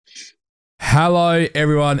Hello,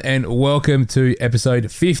 everyone, and welcome to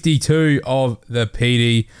episode 52 of the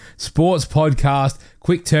PD Sports Podcast.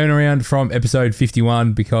 Quick turnaround from episode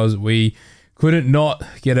 51 because we couldn't not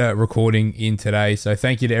get a recording in today. So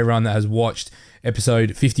thank you to everyone that has watched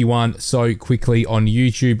episode 51 so quickly on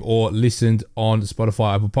YouTube or listened on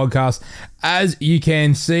Spotify, Apple Podcasts. As you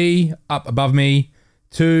can see up above me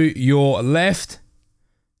to your left,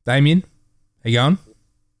 Damien, how you going?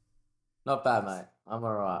 Not bad, mate. I'm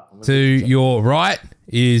all right. To your right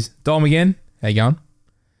is Dom again. How you going?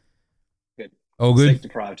 Good. All good? Sleep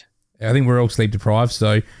deprived. I think we're all sleep deprived.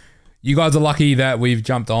 So you guys are lucky that we've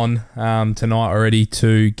jumped on tonight already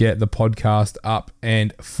to get the podcast up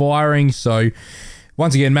and firing. So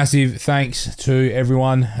once again, massive thanks to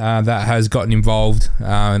everyone that has gotten involved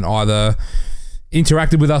and either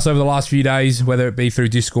interacted with us over the last few days, whether it be through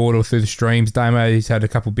Discord or through the streams. Damo's had a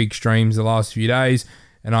couple big streams the last few days,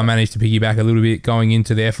 and I managed to piggyback a little bit going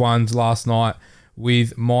into the F1s last night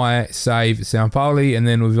with my save Sao Paulo, and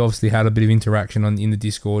then we've obviously had a bit of interaction in the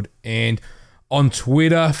Discord and on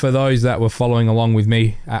Twitter for those that were following along with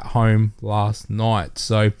me at home last night.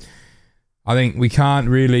 So I think we can't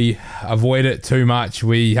really avoid it too much.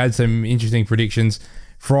 We had some interesting predictions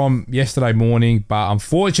from yesterday morning, but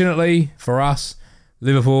unfortunately for us,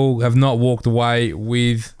 Liverpool have not walked away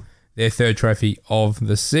with their third trophy of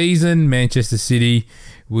the season. Manchester City,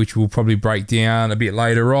 which we'll probably break down a bit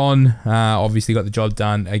later on, obviously got the job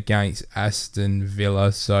done against Aston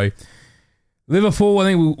Villa. So Liverpool, I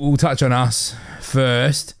think we'll touch on us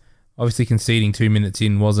first. Obviously conceding 2 minutes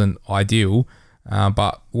in wasn't ideal,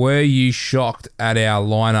 but were you shocked at our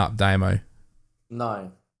lineup, Damo?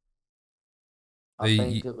 No. I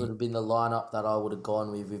think it would have been the lineup that I would have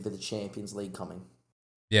gone with the Champions League coming.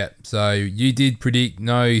 Yeah, so you did predict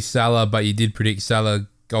no Salah, but you did predict Salah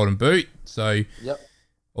Golden Boot. So yep.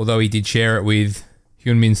 Although he did share it with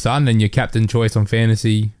Heung-min Son, and your captain choice on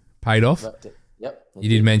fantasy paid off. Yep. You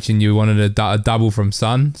did mention you wanted a double from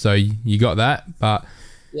Son, so you got that. But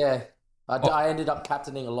yeah, I ended up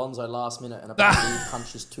captaining Alonso last minute, and apparently he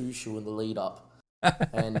punched Tuchel in the lead up,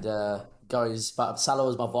 and but Salah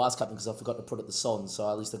was my vice captain because I forgot to put it the Son, so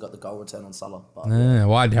at least I got the goal return on Salah. But,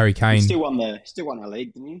 why did Harry Kane? You still won our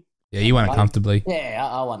league, didn't you? Yeah, you won it comfortably. Yeah,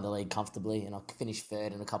 I won the league comfortably, and I finished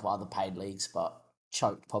third in a couple other paid leagues, but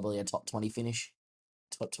choked probably a top 20 finish,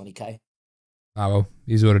 top 20k. Oh well,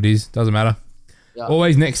 is what it is. Doesn't matter. Yeah.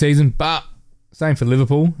 Always next season, but same for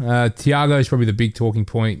Liverpool. Thiago is probably the big talking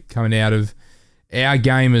point coming out of our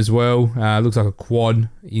game as well. Looks like a quad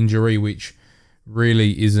injury, which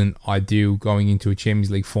really isn't ideal going into a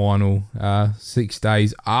Champions League final 6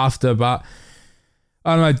 days after. But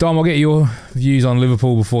I don't know, Dom, I'll get your views on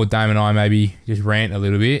Liverpool before Dame and I maybe just rant a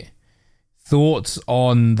little bit. Thoughts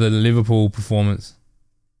on the Liverpool performance?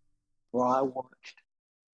 Well, I watched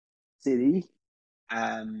City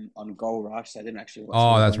on Goal Rush, so I didn't actually watch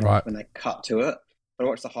Oh, that's right. when they cut to it. But I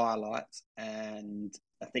watched the highlights, and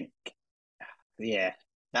I think,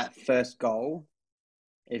 that first goal,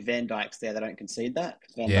 if Van Dijk's there, they don't concede that.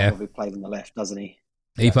 Because Van Dijk probably plays on the left, doesn't he?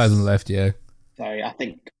 He plays on the left, yeah. So I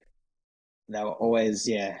think they were always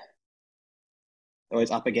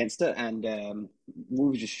up against it, and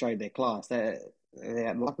Wolves just showed their class. They're,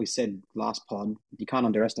 like we said last pod, you can't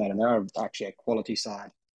underestimate them. They're actually a quality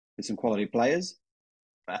side with some quality players.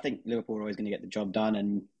 But I think Liverpool are always going to get the job done,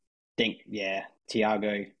 and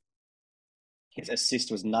Thiago, his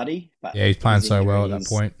assist was nutty. But yeah, he's playing so well at that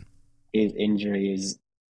point. His injury is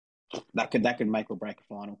that could make or break a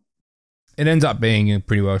final. It ends up being a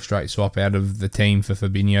pretty well straight swap out of the team for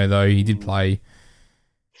Fabinho, though. He did play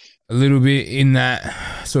a little bit in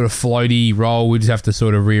that sort of floaty role. We just have to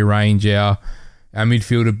sort of rearrange our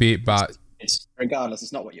midfield a bit, but regardless,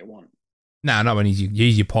 it's not what you want. No, not when he's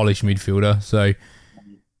your polished midfielder. So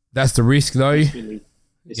that's the risk, though.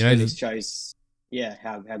 This really shows,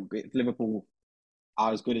 how good Liverpool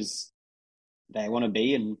are, as good as they want to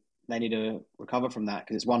be, and they need to recover from that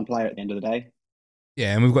because it's one player at the end of the day.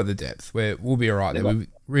 Yeah, and we've got the depth. We'll be all right there.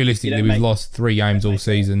 Realistically, we've lost 3 games all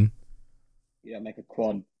season. Make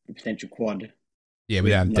a potential quad. Yeah,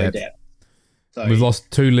 without no depth. So, we've lost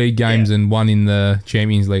 2 league games and 1 in the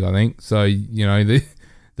Champions League, I think. So,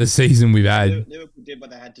 the season we've had. Liverpool did what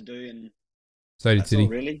they had to do, and so did City.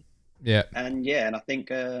 Really. Yeah. And I think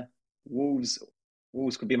Wolves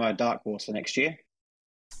could be my dark horse for next year.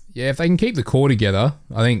 Yeah, if they can keep the core together,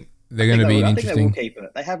 I think they're going to be interesting. I think they will keep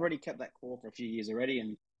it. They have already kept that core for a few years already,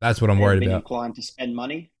 and that's what I'm worried about. Inclined to spend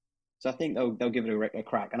money, so I think they'll give it a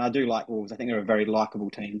crack. And I do like Wolves. I think they're a very likable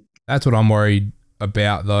team. That's what I'm worried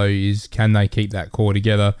about, though, is can they keep that core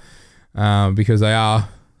together? Because they are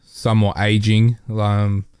somewhat aging.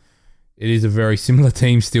 it is a very similar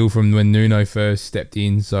team still from when Nuno first stepped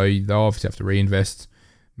in. So they'll obviously have to reinvest,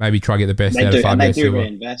 maybe try to get the best out of Fabio Silva. And they do Silva.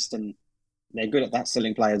 reinvest, and they're good at that,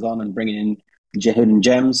 selling players on and bringing in hidden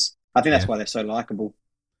gems. I think that's why they're so likeable.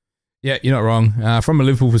 Yeah, you're not wrong. From a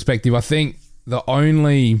Liverpool perspective, I think the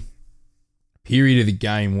only period of the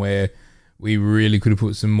game where we really could have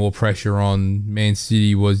put some more pressure on Man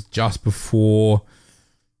City was just before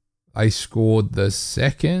they scored the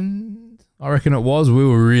second, I reckon it was. We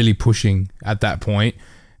were really pushing at that point,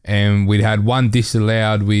 and we'd had one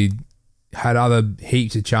disallowed. We had other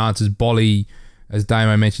heaps of chances. Bolly, as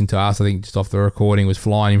Damo mentioned to us, I think just off the recording, was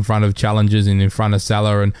flying in front of challengers and in front of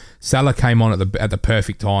Salah, and Salah came on at the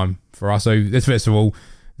perfect time for us. So let's first of all,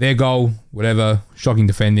 their goal, whatever, shocking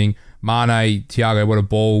defending. Mane, Thiago, what a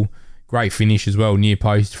ball. Great finish as well, near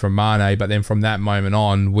post from Mane. But then from that moment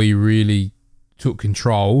on, we really took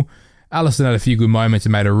control. Alisson had a few good moments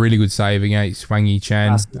and made a really good save against Hwang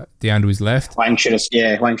Yi-Chan down to his left. Hwang should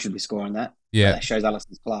be scoring that. Yeah. That shows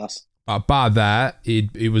Alisson's class. But bar that,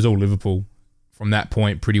 it was all Liverpool from that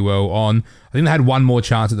point pretty well on. I think they had one more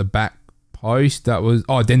chance at the back post. That was,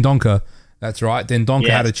 Dendoncker. That's right. Dendoncker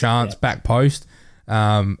had a chance back post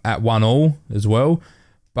at 1-1 as well.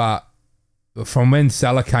 But from when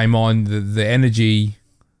Salah came on, the energy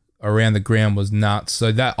around the ground was nuts.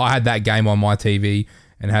 So that I had that game on my TV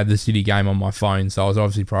and had the City game on my phone. So I was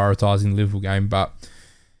obviously prioritising the Liverpool game. But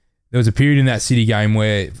there was a period in that City game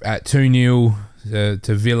where at 2-0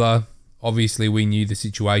 to Villa, obviously we knew the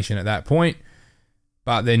situation at that point.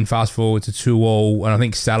 But then fast forward to 2-2, and I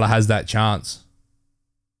think Salah has that chance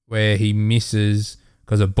where he misses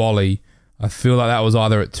because of Bolly. I feel like that was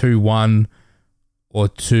either at 2-1 or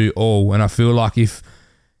 2-2, and I feel like if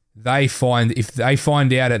they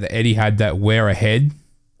find out at the Etihad that we're ahead,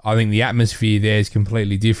 I think the atmosphere there is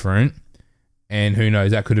completely different, and who knows,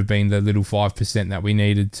 that could have been the little 5% that we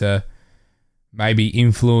needed to maybe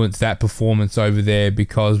influence that performance over there,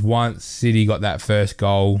 because once City got that first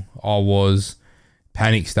goal, I was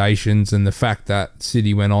panic stations, and the fact that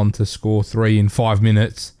City went on to score 3 in 5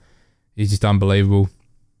 minutes is just unbelievable.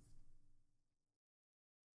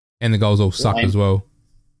 And the goals all suck as well.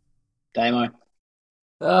 Damo.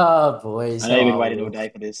 Oh, boys. I know you've been waiting all day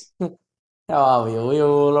for this. How are we? Are we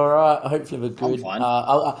all right? Hopefully we're good. I'm fine.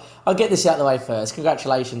 I'll get this out of the way first.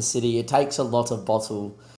 Congratulations, City. It takes a lot of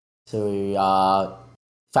bottle to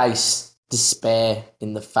face despair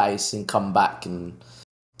in the face and come back and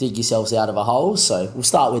dig yourselves out of a hole. So we'll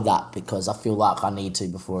start with that, because I feel like I need to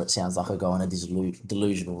before it sounds like I go on a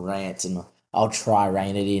delusional rant, and I'll try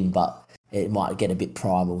rein it in, but it might get a bit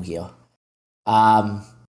primal here.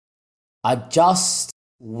 I just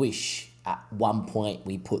wish at one point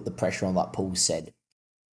we put the pressure on, like Paul said,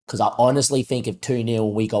 because I honestly think if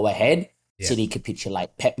 2-0 we go ahead, City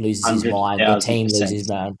capitulate. Pep loses his mind, the team loses his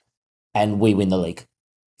mind, and we win the league.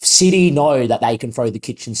 City know that they can throw the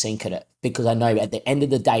kitchen sink at it, because I know at the end of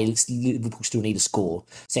the day, Liverpool still need to score.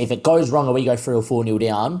 So if it goes wrong and we go 3 or 4-0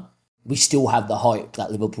 down, we still have the hope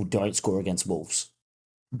that Liverpool don't score against Wolves.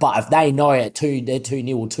 But if they know they're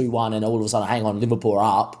 2-0 or 2-1 and all of a sudden, hang on, Liverpool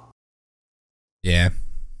are up,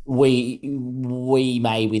 we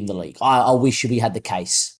may win the league. I wish we had the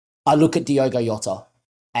case. I look at Diogo Jota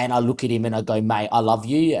and I look at him and I go, mate, I love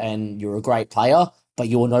you and you're a great player, but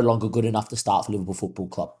you're no longer good enough to start for Liverpool Football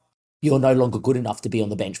Club. You're no longer good enough to be on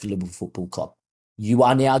the bench for Liverpool Football Club. You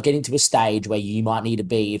are now getting to a stage where you might need to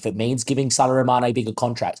be, if it means giving Salah and Mane bigger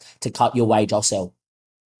contracts to cut your wage, I'll sell.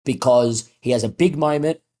 Because he has a big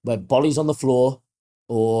moment where Bolly's on the floor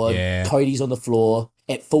or Cody's on the floor.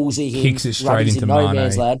 It falls at him, kicks it straight into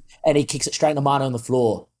Mane, land, and he kicks it straight into Mane on the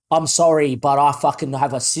floor. I'm sorry, but I fucking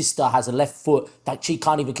have a sister has a left foot that she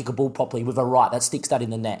can't even kick a ball properly with her right. That sticks that in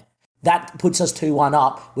the net. That puts us 2-1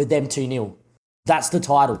 up with them 2-0. That's the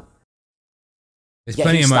title. There's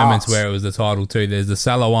plenty of moments where it was the title too. There's the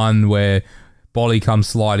Salah one where Bolly comes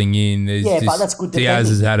sliding in. But that's good defending. Diaz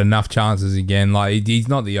has had enough chances again. Like he's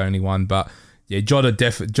not the only one, but yeah,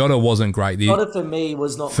 Jota wasn't great. Jota for me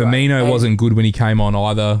was not Firmino wasn't good when he came on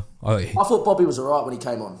either. I thought Bobby was alright when he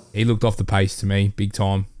came on. He looked off the pace to me, big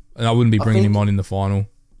time. And I wouldn't be bringing him on in the final.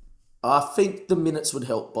 I think the minutes would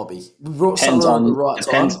help Bobby. Depends on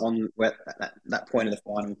where, that point of the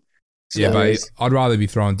final. So but I'd rather be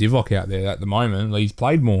throwing Divock out there at the moment. He's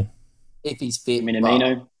played more. If he's fit.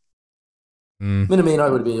 Minamino.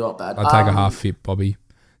 Minamino would be not bad. I'd take a half fit Bobby.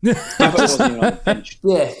 Yeah.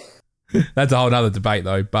 That's a whole other debate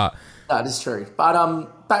though, but that is true.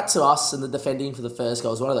 But back to us and the defending for the first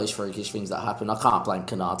goal is one of those freakish things that happen. I can't blame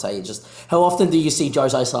Konate. It's just how often do you see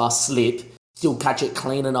Jose Sarr slip, still catch it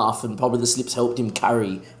clean enough, and probably the slips helped him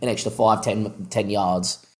carry an extra 5-10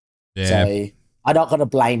 yards. Yeah. So I'm not going to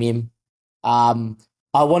blame him.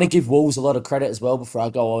 I want to give Wolves a lot of credit as well before I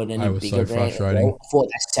go on any That was bigger so rant. frustrating. I thought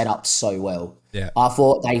they set up so well. Yeah. I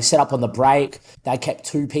thought they set up on the break. They kept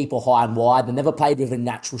two people high and wide. They never played with a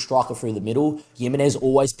natural striker through the middle. Jimenez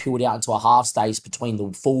always peeled out into a half space between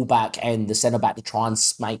the fullback and the centre back to try and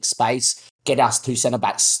make space, get us two centre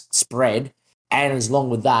backs spread. And as long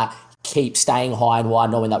with that, keep staying high and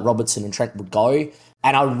wide, knowing that Robertson and Trent would go.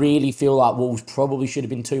 And I really feel like Wolves probably should have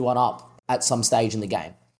been 2-1 up at some stage in the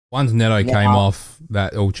game. Once Neto came off,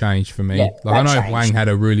 that all changed for me. Yeah, I know changed. Wang had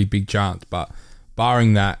a really big chance, but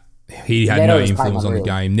barring that, he had Neto no was influence on the unreal.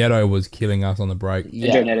 game. Neto was killing us on the break.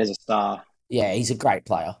 Yeah. Joe Neto's a star. Yeah, he's a great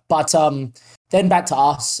player. But then back to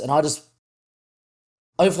us, and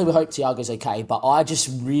hopefully we hope Thiago's okay, but I just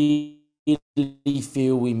really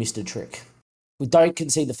feel we missed a trick. We don't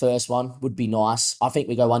concede the first one, would be nice. I think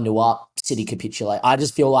we go 1-0 up, City capitulate. I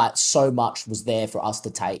just feel like so much was there for us to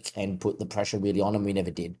take and put the pressure really on, and we never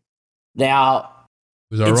did. Now,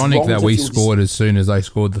 It was ironic wrong that to we feel scored as soon as they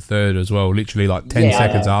scored the third as well, literally like 10 Yeah.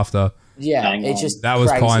 seconds after. yeah, Hang it's on. just That was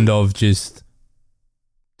crazy. kind of just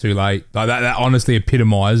too late. Like that honestly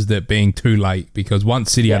epitomised it being too late, because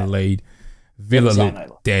once City had a lead, Villa was looked game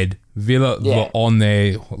over. dead. Villa Yeah. were on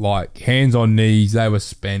there, like hands on knees. They were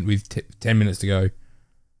spent with 10 minutes to go.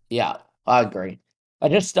 Yeah, I agree. I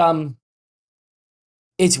just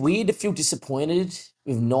it's weird to feel disappointed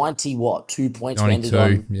with 2 points we ended 92,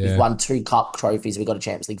 on. yeah. We've won 2 cup trophies. We got a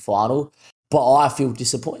Champions League final, but I feel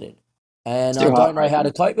disappointed, and Still I don't know how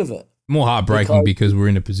heartbreaking. to cope with it. More heartbreaking because we're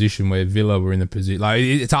in a position where Villa were in the position. Like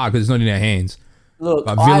it's hard because it's not in our hands. Look,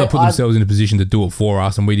 But Villa put I themselves in a position to do it for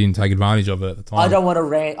us, and we didn't take advantage of it at the time. I don't want to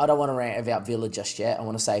rant. I don't want to rant about Villa just yet. I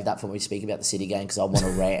want to save that for when we speak about the City game because I want to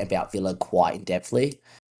rant about Villa quite in depthly.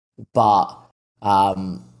 But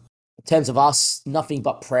in terms of us, nothing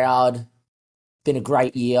but proud. Been a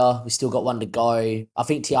great year. We still got one to go. I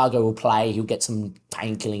think Thiago will play. He'll get some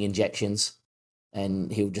pain-killing injections,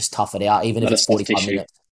 and he'll just tough it out, even Not if it's a soft 45 tissue.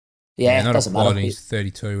 minutes. Yeah, not doesn't a quad. matter. He's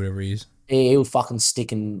 32, whatever he is. He'll fucking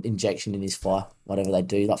stick an injection in his thigh, whatever they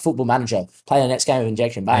do. Like Football Manager, play the next game of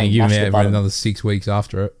injection, bang. And give mash him the out for button. another 6 weeks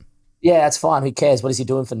after it. Yeah, that's fine. Who cares? What is he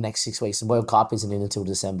doing for the next 6 weeks? The World Cup isn't in until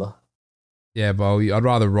December. Yeah, but I'd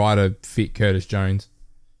rather ride a fit Curtis Jones.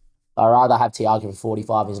 I'd rather have Thiago for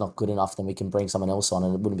 45. He's not good enough, then we can bring someone else on,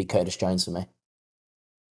 and it wouldn't be Curtis Jones for me.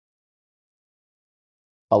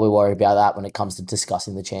 But we worry about that when it comes to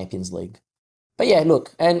discussing the Champions League. But yeah,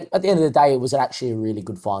 look, and at the end of the day, it was actually a really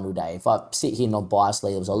good final day. If I sit here non-biasedly,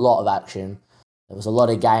 there was a lot of action. There was a lot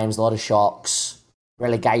of games, a lot of shocks.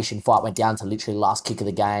 Relegation fight went down to literally the last kick of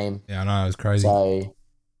the game. Yeah, I know, it was crazy. So,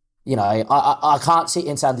 you know, I can't sit here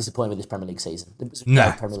and say I'm disappointed with this Premier League season. It was a Nah, great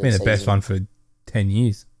it's Premier been League the best season. one for 10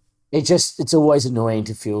 years. It's always annoying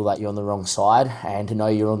to feel that you're on the wrong side and to know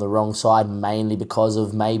you're on the wrong side mainly because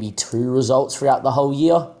of maybe 2 results throughout the whole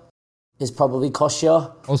year has probably cost you.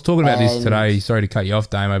 I was talking about this And- today. Sorry to cut you off,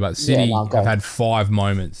 Damo, but City no, go. have had 5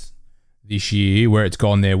 moments this year where it's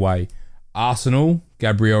gone their way. Arsenal,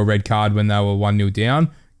 Gabriel red card when they were 1-0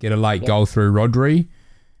 down, get a late goal through Rodri.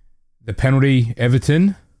 The penalty,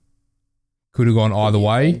 Everton, could have gone either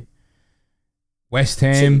way. West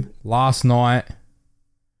Ham, last night,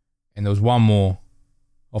 and there was one more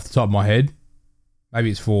off the top of my head.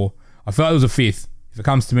 Maybe it's 4. I felt it was a 5th. If it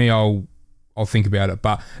comes to me, I'll think about it.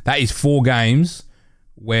 But that is 4 games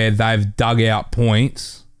where they've dug out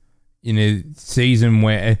points in a season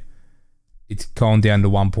where it's gone down to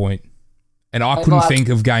 1 point. And I couldn't think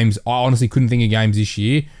of games. I honestly couldn't think of games this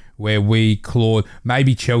year where we clawed.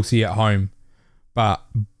 Maybe Chelsea at home, but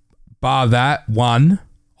bar that one,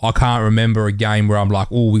 I can't remember a game where I'm like,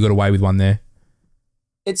 oh, we got away with one there.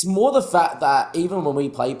 It's more the fact that even when we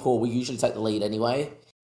play poor, we usually take the lead anyway.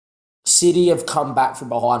 City have come back from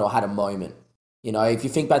behind or had a moment. You know, if you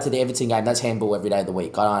think back to the Everton game, that's handball every day of the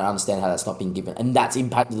week. I don't understand how that's not been given. And that's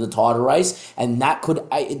impacted the title race. And that could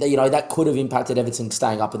have impacted Everton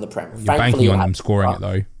staying up in the Prem. You're banking on them scoring it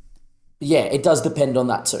though. Yeah, it does depend on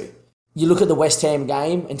that too. You look at the West Ham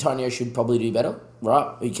game, Antonio should probably do better,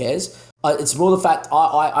 right? Who cares? It's more the fact,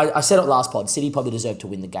 I said it last pod, City probably deserved to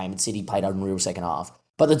win the game and City played an unreal second half.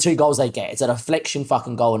 But the 2 goals they get, it's a deflection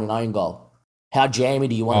fucking goal and an own goal. How jammy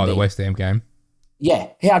do you want to be? The West Ham game. Yeah,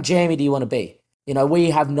 how jammy do you want to be? You know, we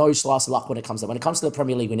have no slice of luck when it comes to that. When it comes to the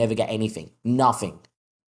Premier League, we never get anything. Nothing.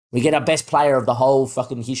 We get our best player of the whole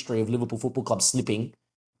fucking history of Liverpool Football Club slipping,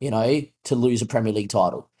 you know, to lose a Premier League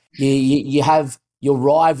title. You have your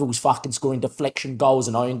rivals fucking scoring deflection goals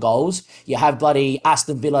and own goals. You have bloody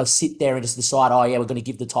Aston Villa sit there and just decide, oh yeah, we're going to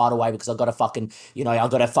give the title away because I've got a fucking, you know,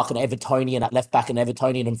 I've got a fucking Evertonian at left back and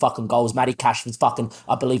Evertonian and fucking goals. Matty Cash was fucking,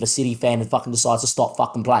 I believe, a City fan and fucking decides to stop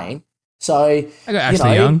fucking playing. So, I got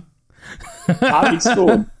Ashley Young. He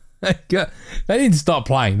scored. They didn't stop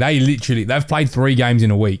playing. They've played 3 games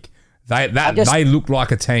in a week. They looked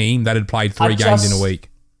like a team that had played 3 games in a week.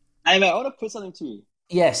 Hey, mate, I want to put something to you.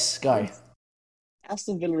 Yes, go.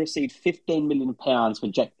 Aston Villa received £15 million for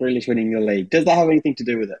Jack Grealish winning the league. Does that have anything to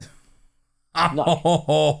do with it? No.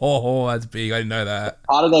 Oh, that's big. I didn't know that.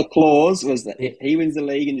 Part of their clause was that if he wins the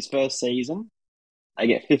league in his first season, they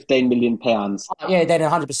get £15 million. Yeah, then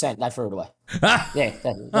 100% they threw it away. Yeah,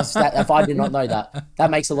 if I did not know that,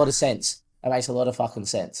 that makes a lot of sense. That makes a lot of fucking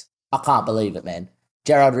sense. I can't believe it, man.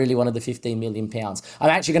 Gerrard really wanted the £15 million. I'm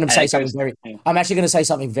actually going to say something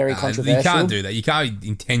very controversial. You can't do that. You can't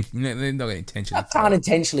intentionally. They're not intentionally. I can't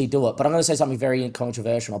intentionally do it, but I'm going to say something very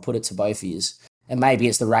controversial. I'll put it to both of you, and maybe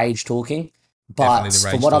it's the rage talking. But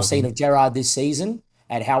from what I've seen of Gerrard this season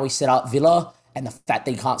and how he set up Villa and the fact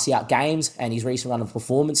that he can't see out games and his recent run of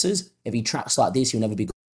performances, if he tracks like this, he'll never be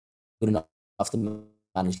good enough to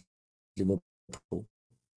manage Liverpool.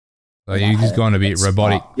 So you're just going a bit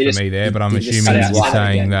robotic for me there, but I'm assuming you're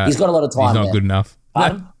saying that he's got a lot of time. He's not good enough.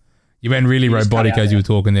 You went really robotic as you were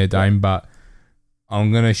talking there, Dame, but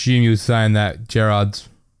I'm going to assume you were saying that Gerrard's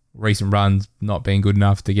recent runs not being good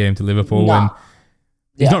enough to get him to Liverpool, and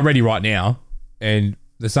he's not ready right now. And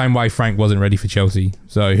the same way Frank wasn't ready for Chelsea.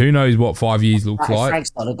 So who knows what 5 years looks like.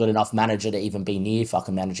 Frank's not a good enough manager to even be near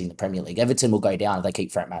fucking managing the Premier League. Everton will go down if they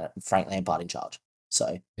keep Frank Lampard in charge.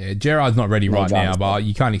 So yeah, Gerrard's not ready right now, but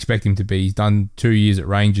you can't expect him to be. He's done 2 years at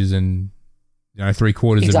Rangers and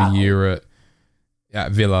 3/4 of a year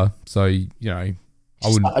at Villa. So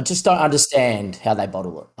I just don't understand how they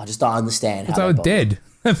bottle it. I just don't understand how they were dead.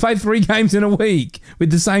 They played 3 games in a week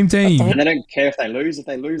with the same team. And they don't care if they lose. If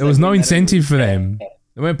they lose, there was no incentive for them.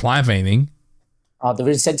 They weren't playing for anything. The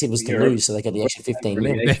incentive was to lose, so they got the extra 15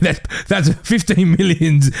 million. That's 15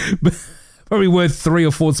 million, probably worth 3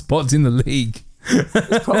 or 4 spots in the league.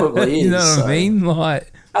 It probably is. You know what I mean?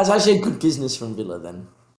 Like, that's actually a good business from Villa then.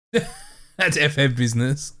 That's FM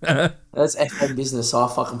business. That's FM business. So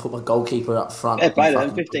I fucking put my goalkeeper up front. Yeah, play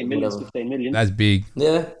them. 15 million. 15 million. That's big.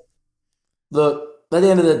 Yeah. Look, at the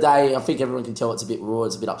end of the day, I think everyone can tell it's a bit raw.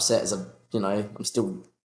 It's a bit upset. I'm still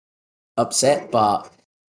upset, but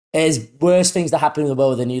there's worse things that happen in the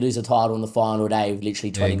world than you lose a title in the final day with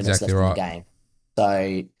literally 20 minutes left in the game.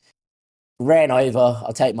 So ran over.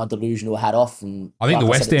 I'll take my delusional hat off. And I think the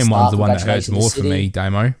West Ham one's the one that hurts more for me,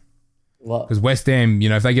 Damo. What? Because West Ham,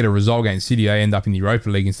 if they get a result against City, they end up in the Europa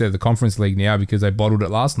League instead of the Conference League now because they bottled it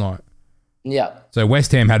last night. Yeah. So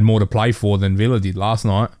West Ham had more to play for than Villa did last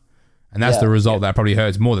night. And that's the result that probably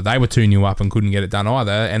hurts more, that they were 2-0 up and couldn't get it done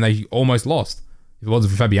either, and they almost lost. If it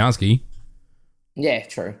wasn't for Fabianski. Yeah,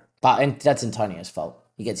 true. But that's Antonio's fault.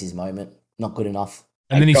 He gets his moment. Not good enough.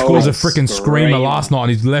 And then he scores a freaking screamer last night on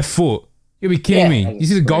his left foot. You'll be kidding me. You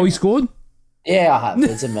see the goal he scored? Yeah, I have.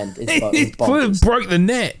 It's bonkers. Broke the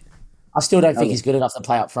net. I still don't think he's good enough to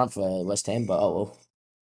play up front for West Ham, but oh well.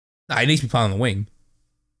 No, he needs to be playing on the wing.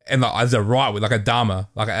 And as a right with, like a Dharma.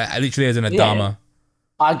 Literally as an Adama.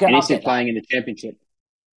 He needs to be playing in the Championship.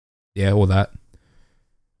 Yeah, all that.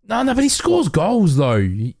 No, but he scores goals, though.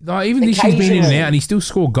 Even this year's been in and out, and he still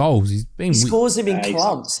scores goals. He scores them in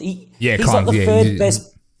clumps. He's clumps, like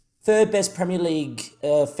the third best Premier League,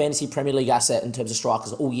 fantasy Premier League asset in terms of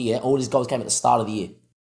strikers all year. All his goals came at the start of the year.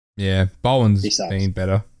 Yeah, Bowen's been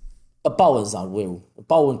better. But Bowen's unreal.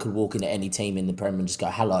 Bowen could walk into any team in the Premier and just go,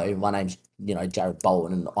 "Hello, my name's Jared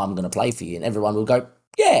Bowen, and I'm going to play for you," and everyone will go,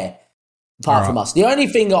 "Yeah." Apart from us. The only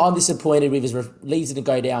thing that I'm disappointed with is Leeds didn't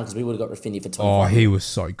go down because we would have got Rafinha for 25. Oh, he was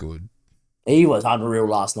so good. He was unreal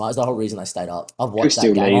last night. It's the whole reason they stayed up. I've watched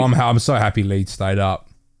that game. I'm so happy Leeds stayed up.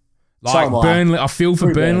 Burnley, I feel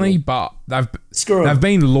for Burnley, but they've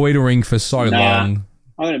been loitering for so long.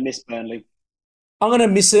 I'm going to miss Burnley. I'm going to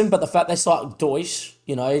miss him, but the fact they start Deutsch,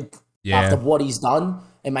 after what he's done,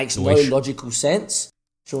 it makes no logical sense.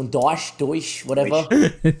 Sean Deutsch, whatever.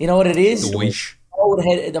 You know what it is? Deutsch.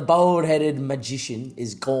 The bald-headed magician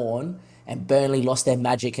is gone, and Burnley lost their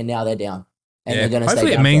magic, and now they're down. And they're going to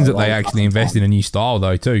hopefully it means that they actually invest in a new style,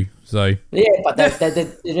 though, too. So but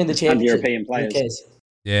they're in the championship. European players. Who cares?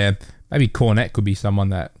 Yeah, maybe Cornet could be someone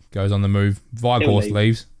that goes on the move. Weghorst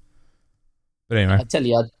leaves. But anyway. I tell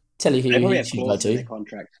you who you should go to.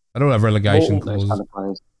 I don't have relegation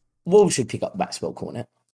clauses. Wolves should pick up Maxwell Cornet.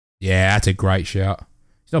 Yeah, that's a great shout.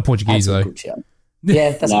 He's not Portuguese, though. Good shout.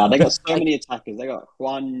 Yeah, they got so many attackers. They got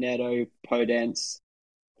Juan Neto, Podence,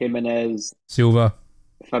 Jimenez, Silva,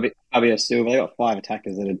 Fabio Silva. They got 5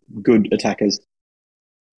 attackers that are good attackers.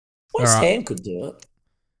 West Ham could do it.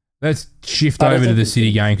 Let's shift over to the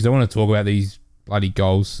City game because I want to talk about these bloody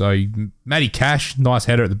goals. So, Matty Cash, nice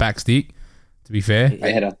header at the back stick. to be fair,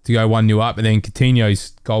 A header. to go 1-0 up, and then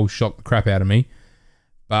Coutinho's goal shocked the crap out of me.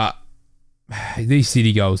 But these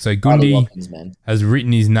City goals, so Gundy Watkins, man. has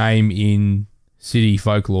written his name in City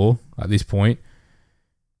folklore at this point.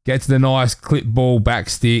 Gets the nice clip ball back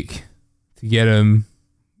stick to get him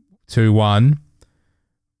 2-1.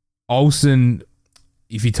 Olsen,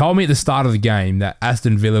 if you told me at the start of the game that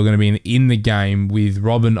Aston Villa were going to be in the game with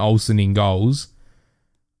Robin Olsen in goals,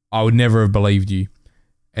 I would never have believed you.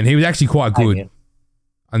 And he was actually quite good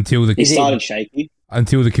until He started shaky.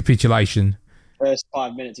 until the capitulation. First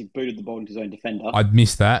 5 minutes, he booted the ball into his own defender. I'd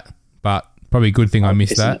missed that, but probably a good thing I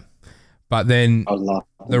missed that. But then I was laughing.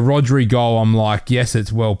 the Rodri goal, I'm like, yes,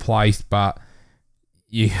 it's well placed, but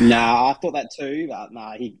Nah, I thought that too, but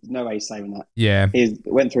nah, no way he's saving that. yeah. He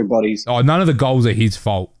went through bodies. Oh, none of the goals are his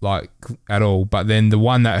fault, like at all. But then the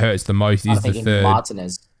one that hurts the most is the third.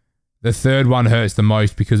 Martinez. The third one hurts the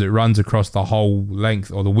most because it runs across the whole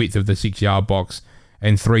length or the width of the 6-yard box,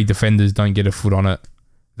 and 3 defenders don't get a foot on it.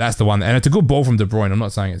 That's the one, and it's a good ball from De Bruyne. I'm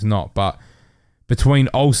not saying it's not, but between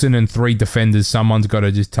Olsen and 3 defenders, someone's got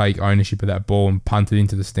to just take ownership of that ball and punt it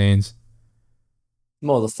into the stands.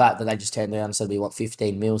 More the fact that they just turned around and said, we want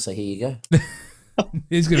 15 mil, so here you go.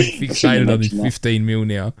 He's going to be fixated on this 15 mil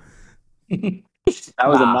now. That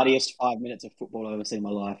was the muddiest 5 minutes of football I've ever seen in my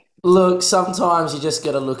life. Look, sometimes you just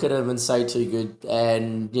got to look at them and say too good.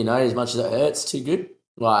 And, as much as it hurts, too good.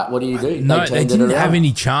 Like, what do you do? No, they didn't have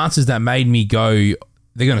any chances that made me go,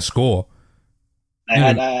 they're going to score.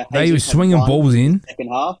 They were swinging balls in. Second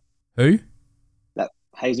half. Who? That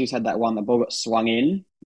Jesus had that one. The ball got swung in.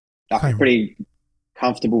 Like a pretty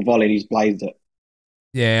comfortable volley. And he's blazed it.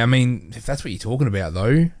 Yeah, I mean, if that's what you're talking about,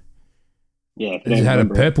 though. Yeah. It had a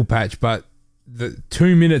purple patch, but the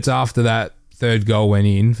 2 minutes after that third goal went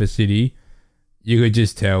in for City, you could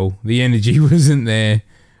just tell the energy wasn't there.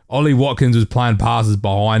 Ollie Watkins was playing passes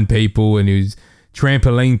behind people, and he was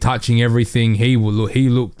trampoline touching everything. He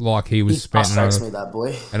looked like he was spent. Frustrates me, that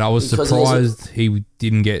boy. And I was surprised he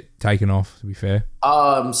didn't get taken off, to be fair.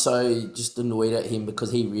 So just annoyed at him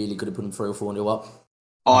because he really could have put him 3 or 4-0 up.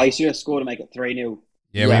 Oh, he should have scored to make it 3-0.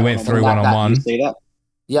 Yeah, we went through 1-on-1. You see that?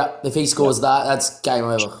 Yeah, if he scores that, that's game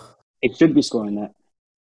over. It should be scoring that.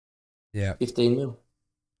 Yeah. 15 mil.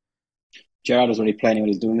 Gerrard was already planning what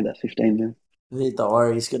he's doing with that 15 mil. Don't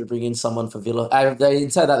worry, he's going to bring in someone for Villa. They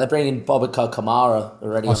didn't say that. They're bringing in Bobaka Kamara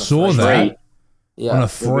already. I saw that. Yeah. On a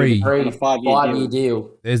free. On a 5-year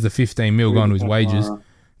deal. There's the 15 mil going to his wages.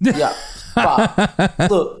 Yeah. But,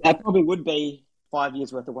 look. That probably would be 5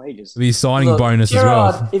 years worth of wages. The signing bonus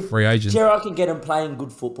Gerrard, as well. Free agent. Gerrard can get him playing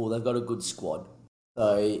good football. They've got a good squad.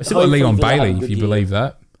 So still got Leon Bailey, if you believe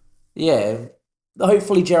that. Yeah.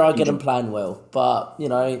 Hopefully Gerrard get him playing well. But,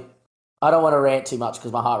 I don't want to rant too much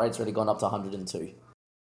because my heart rate's already gone up to 102.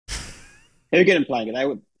 He'll get him playing.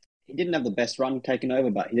 He didn't have the best run taken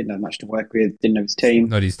over, but he didn't have much to work with. Didn't have his team.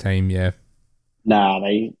 Not his team, yeah. Nah,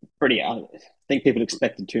 I think people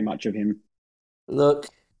expected too much of him. Look,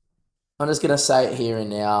 I'm just going to say it here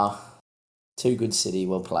and now. Too good City,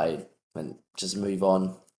 well played. And just move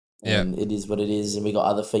on. And it is what it is. And we got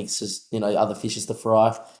other fishes, other fishes to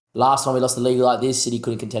fry. Last time we lost the league like this, City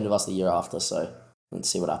couldn't contend with us the year after. So let's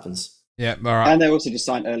see what happens. Yeah, all right. And they also just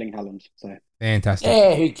signed Erling Haaland. So fantastic.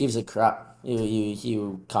 Yeah, who gives a crap?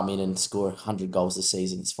 He'll come in and score 100 goals this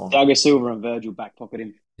season. It's fine. Thiago Silva and Virgil back pocket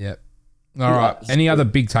him. Yep. All right. Any other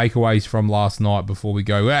big takeaways from last night before we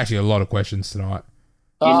go? We're actually a lot of questions tonight.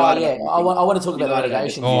 Oh, yeah. I want to talk about the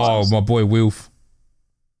relegation. Oh, my boy Wilf.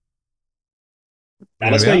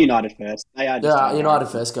 Let's go United first. They are just United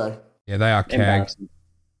first, go. Yeah, they are cags.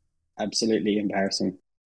 Absolutely embarrassing.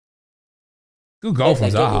 Good goal from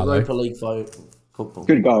Zaha, though. Europa League football.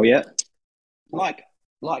 Good goal, yeah. Like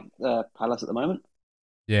Palace at the moment.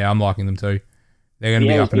 Yeah, I'm liking them too. They're going to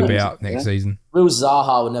be up and about next season. Will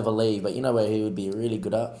Zaha would never leave, but you know where he would be really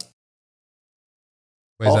good at?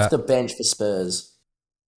 Where's Off that? the bench for Spurs.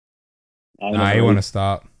 Nah, he want to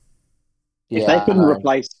start. If they couldn't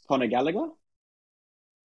replace Conor Gallagher,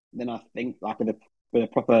 then I think with a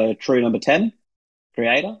proper true number 10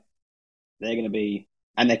 creator, they're going to be...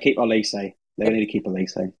 And they keep Olise. They're going to need to keep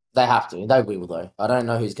Olise. They have to. They will, though. I don't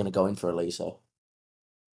know who's going to go in for Olise. All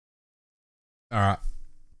right.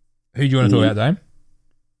 Who do you want to talk about, Dame?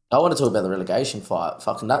 I want to talk about the relegation fight.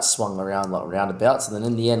 Fucking that swung around like roundabouts. And then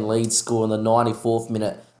in the end, Leeds score in the 94th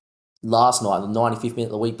minute last night, the 95th minute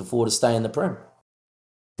the week before to stay in the Prem.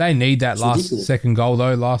 They need that second goal,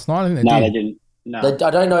 though, last night. I think they didn't. No.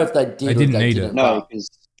 I don't know if they did. They didn't need it. No,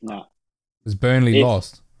 because Burnley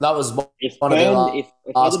lost. That was one of the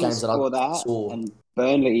last games that I saw. And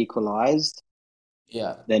Burnley equalised,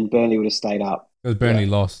 then Burnley would have stayed up. Because Burnley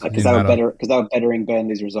lost. Because they were better in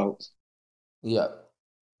Burnley's results. Yeah.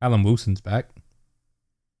 Alan Wilson's back.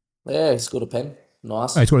 Yeah, he scored a pen.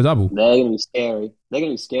 Nice. Oh, he scored a double. They're going to be scary. They're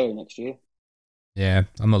going to be scary next year. Yeah,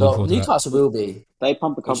 I'm not looking Well, forward to that. Newcastle will be. They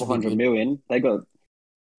pump a Which couple would be $100 good. million. They got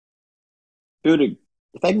build a.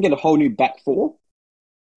 If they can get a whole new back four,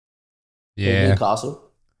 Yeah,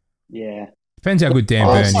 Newcastle. yeah. depends how good Dan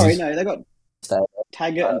Oh, Burn sorry, is. no, they got Stay there.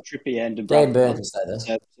 Taggart and Trippier and Dan Burn Dubravka. can stay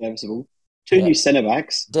there. Serviceable. Two Yeah. new centre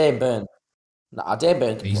backs. Dan Burn. Nah, Dan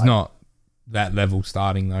Burn can He's play. not that level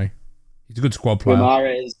starting though. He's a good squad player.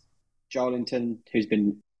 Guimaraes, Jolinton, who's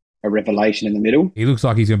been a revelation in the middle. He looks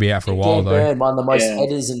like he's going to be out for a while Dan though. Burn, one of the most Yeah.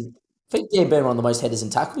 headers and I think Dan Burn one of the most headers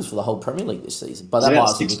and tackles for the whole Premier League this season. But He's that might about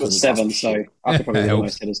also be 6'7", because Newcastle so shit. I could probably That do helps.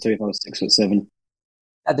 most headers too if I was 6'7".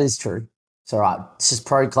 That is true. It's all right. It's just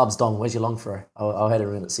pro clubs, Dom. Where's your long throw? I'll head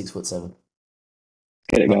her in at 6'7".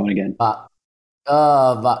 Get it going again. But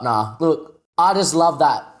nah. Look, I just love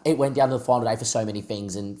that it went down to the final day for so many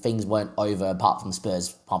things, and things weren't over apart from Spurs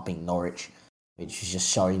pumping Norwich, which is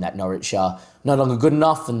just showing that Norwich are no longer good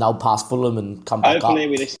enough, and they'll pass Fulham and come back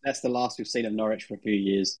Hopefully, up. that's the last we've seen of Norwich for a few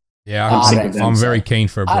years. Yeah, I sick don't of them, I'm so- very keen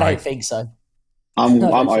for a I break. don't think so. I'm I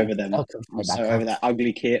don't over think them. they'll come I'm so back over up. that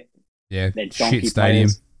ugly kit. Yeah, They're donkey shit stadium.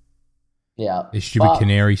 players. Yeah, This stupid But-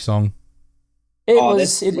 Canary song. it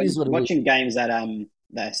that's- is when what it is. watching games at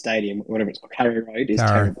that stadium, whatever it's called, Carrow Road, is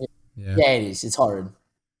Carrow. terrible. Yeah. Yeah, it is. It's horrid.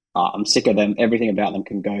 I'm sick of them. Everything about them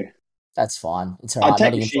can go. That's fine. It's all I'd right. take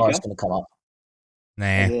Nottingham Rashika. Forest going to come up. Nah,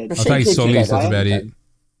 As a- I'll Rashid take Kid Solis. Kid That's player, about okay. it.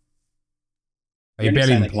 He You're barely saying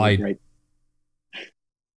even they can be played. great.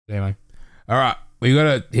 Anyway, all right, we got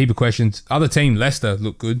a heap of questions. Other team, Leicester,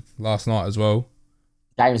 looked good last night as well.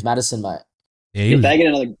 James Madison, mate. Yeah, he If was, they get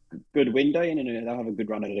another good window, they'll have a good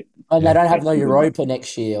run at it. And Yeah. they don't have no That's good. Europa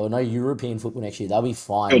next year or no European football next year. They'll be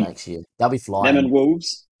flying Good. next year. They'll be flying. Them and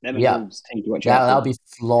Wolves. Yeah. Wolves team to watch out They'll for. be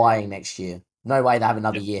flying next year. No way they have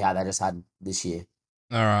another year how they just had this year.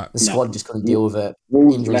 all right. The No. squad just couldn't deal with it.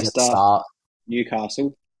 Wolves, Injuries at the Leicester, start.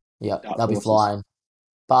 Newcastle. Yeah, Dark they'll be horses. flying.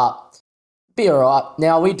 But be all right.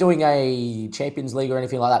 Now, are we doing a Champions League or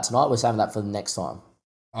anything like that tonight? We're saving that for the next time.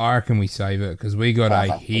 I reckon we save it because we got a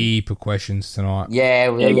Perfect. heap of questions tonight.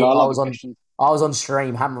 Yeah, There you go. I I love was the on. questions. I was on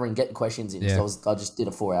stream hammering, getting questions in. Yeah. So I just did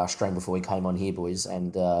a 4-hour stream before we came on here, boys.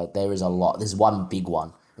 And there is a lot. There's one big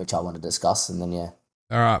one which I want to discuss, and then yeah.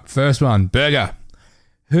 All right, first one, Burger.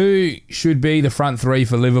 Who should be the front three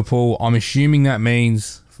for Liverpool? I'm assuming that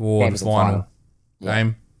means for Games the and final final. Yeah.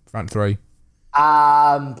 game. Front three.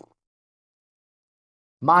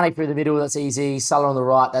 Mane through the middle, that's easy. Salah on the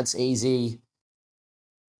right, that's easy.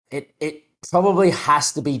 It probably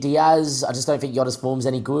has to be Diaz. I just don't think Yoda's form's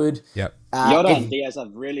any good. Yep. Yoda if- and Diaz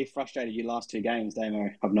have really frustrated you last two games, Damo.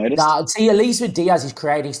 I've noticed. see, at least with Diaz, he's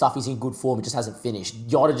creating stuff. He's in good form. It just hasn't finished.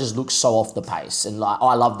 Yoda just looks so off the pace, and like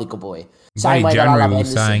I love Nickel Boy. Buddy that I January love was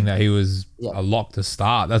Henderson. saying that he was Yeah. a lock to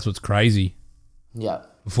start. That's what's crazy. Yeah,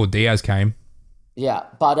 Before Diaz came. yeah,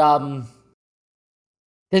 but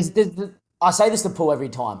there's I say this to Paul every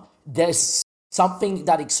time. There's something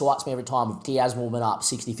that excites me every time with Diaz warming up,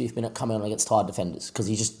 65th minute, coming on against tired defenders because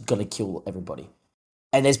he's just gonna kill everybody.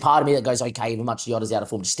 And there's part of me that goes, okay, even much Yoda's out of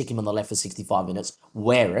form, just stick him on the left for 65 minutes,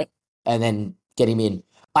 wear it, and then get him in.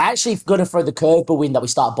 I actually got to throw the curveball in that we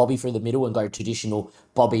start Bobby through the middle and go traditional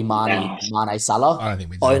Bobby, Mane, Salah. I don't think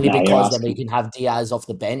we do. Only No, you're because then asking. we can have Diaz off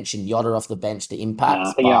the bench and Yoda off the bench to impact.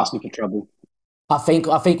 I think you're but asking for trouble. I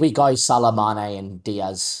think we go Salah, Mane, and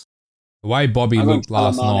Diaz. The way Bobby I looked went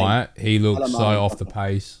last Salamane. night, he looked so Salamane. off the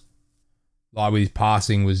pace. Like with his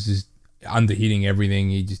passing was just under hitting everything.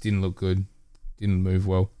 He just didn't look good. Didn't move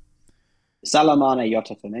well. Salamane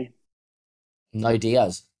Yotta for me. No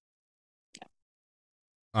Diaz.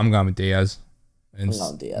 I'm going with Diaz and I'm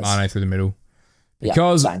going Diaz. Mane through the middle. Yeah,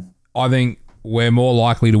 Because same. I think we're more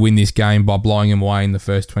likely to win this game by blowing them away in the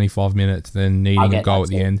first 25 minutes than needing a get goal that at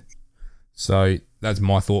the too. end. So that's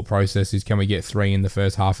my thought process is can we get 3 in the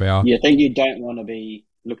first half hour? You think you don't want to be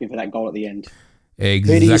looking for that goal at the end. Who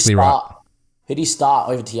do you Exactly right. start? Who do you start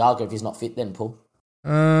over Thiago if he's not fit then, Paul?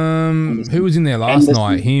 Who was in there last Henderson.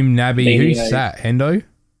 night? Him, Naby. Who's Fabinho. sat? Hendo?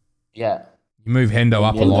 Yeah. You move Hendo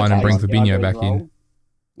up a Yeah, line and bring okay. Fabinho Thiago's back in. role.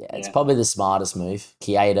 Yeah, it's Yeah. probably the smartest move.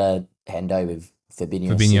 Kieda, Hendo with Fabinho.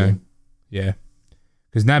 Fabinho. sitting. Yeah.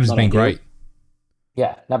 Because Nab's Not been ideal. great.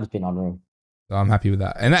 Yeah, that has been unreal. So I'm happy with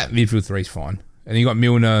that. And that midfield 3 is fine. And you got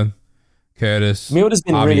Milner, Curtis. Milner's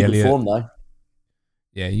been in Harvey really Elliott. good form though.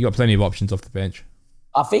 Yeah, you got plenty of options off the bench.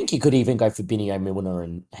 I think you could even go for Fabinho, Milner,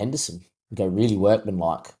 and Henderson. Go really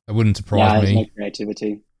workmanlike. That wouldn't Yeah, surprise there's me. no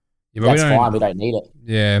creativity. Yeah, but That's we don't, fine. We don't need it.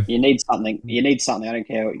 Yeah. You need something. You need something. I don't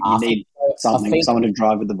care. You I need think- something. I think- Someone to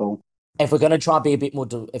drive with the ball. If we're going to try and be a bit more,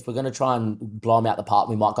 if we're going to try and blow them out the park,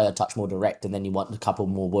 we might go a touch more direct, and then you want a couple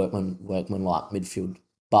more workman like midfield.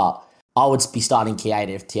 But I would be starting Keita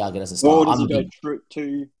if Thiago doesn't Or start. does he go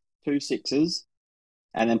two sixes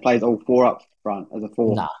and then plays all four up front as a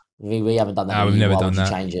four? Nah, we haven't done that. No, we've never done would you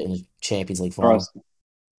that. change it in the Champions League final?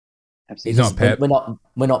 He's not Pep.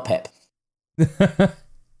 We're not Pep.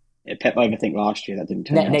 Yeah, Pep overthink last year. That didn't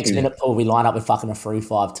turn out Next too. minute, Paul, we line up with fucking a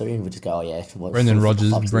 3-5-2 and we just go, oh yeah. Brendan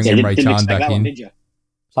Rodgers bringing Yeah, Ray didn't Chan expect back that one, in. did you?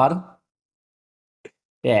 Pardon?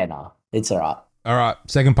 Yeah, no, it's all right. All right,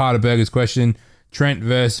 second part of Burger's question. Trent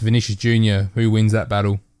versus Vinicius Jr. Who wins that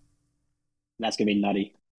battle? That's going to be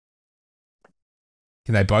nutty.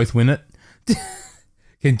 Can they both win it?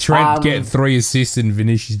 Can Trent get 3 assists and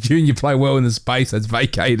Vinicius Jr. play well in the space that's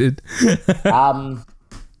vacated? I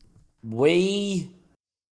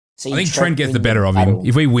think Trent gets the better of him.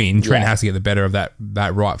 If we win, Trent has to get the better of that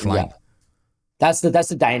right flank. Yeah. That's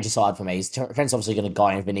the danger side for me. Trent's obviously going to go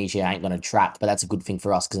and Vinicius ain't going to track, but that's a good thing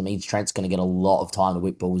for us because it means Trent's going to get a lot of time to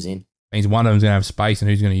whip balls in. Means one of them's going to have space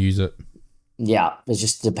and who's going to use it. Yeah, it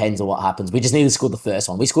just depends on what happens. We just need to score the first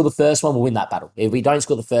one. We score the first one, we'll win that battle. If we don't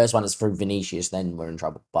score the first one, it's through Vinicius, then we're in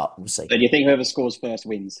trouble. But we'll see. So do you think whoever scores first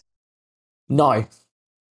wins? No.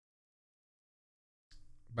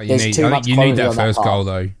 But you need that first goal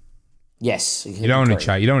though. Yes. You don't want to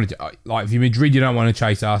chase. You don't want to like if you're Madrid, you don't want to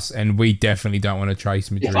chase us, and we definitely don't want to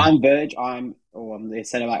chase Madrid. If I'm Verge, I'm the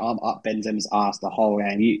centre back. I'm up Benzema's ass the whole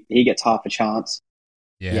game. He gets half a chance.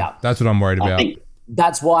 Yeah, that's what I'm worried about.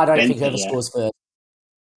 That's why I don't think whoever scores first.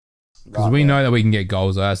 Because we know that we can get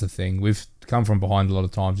goals. Though. That's the thing. We've come from behind a lot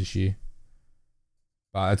of times this year.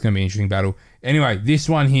 But that's going to be an interesting battle. Anyway, this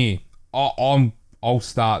one here, I'll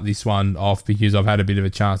start this one off because I've had a bit of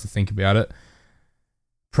a chance to think about it.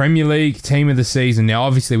 Premier League team of the season. Now,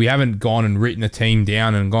 obviously, we haven't gone and written a team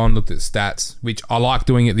down and gone and looked at stats, which I like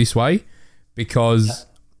doing it this way because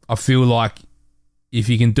I feel like if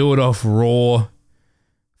you can do it off raw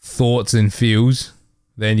thoughts and feels,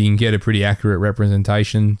 then you can get a pretty accurate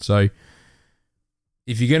representation. So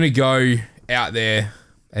if you're going to go out there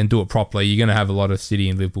and do it properly, you're going to have a lot of City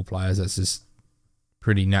and Liverpool players. That's just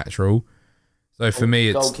pretty natural. So for me,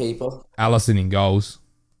 it's goalkeeper Alisson in goals.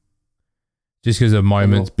 Just because of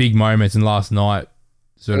moments, big moments, and last night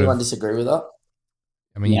Anyone disagree with that?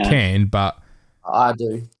 I mean, you can, but I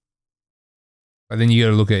do. But then you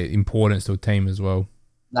got to look at importance to a team as well.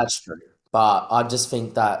 That's true. But I just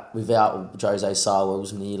think that without Jose Sa, we'll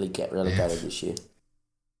nearly get relegated this year.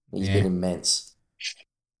 He's been immense.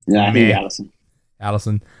 Yeah, I think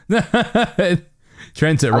Alisson.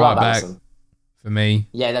 Trent's at right back for me.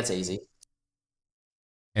 Yeah, that's easy.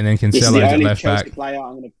 And then Cancelo's at left back. The only Chelsea player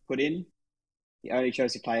I'm going to put in, the only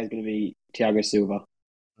Chelsea player is going to be Thiago Silva.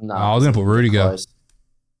 No, I was going to put Rudiger.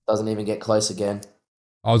 Doesn't even get close again.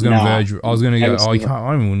 I was going to Verge. I was going to go.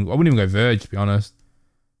 I wouldn't even go Verge, to be honest.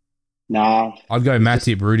 Nah. I'd go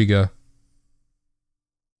Matip, Rudiger.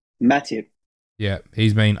 Matip? Yeah,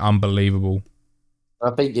 he's been unbelievable.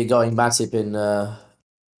 I think you're going Matip and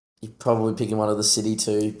you're probably picking one of the City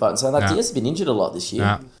too. But so Diaz has been injured a lot this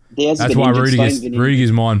year. That's why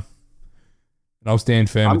Rudiger's mine. And I'll stand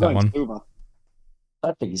firm with that one. Silva. I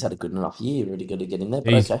don't think he's had a good enough year, Rudiger, to get in there.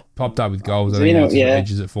 But he's popped up with goals. I think that's what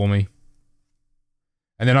edges it for me.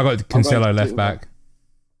 And then I got Cancelo left back.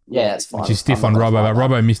 Yeah, that's fine. Which is stiff on Robbo. But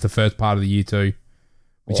Robbo missed the first part of the year too,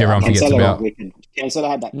 which everyone forgets about. Cancelo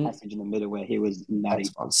had that passage in the middle where he was nutty.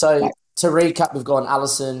 So to recap, we've gone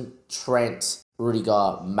Alisson, Trent, Rudiger,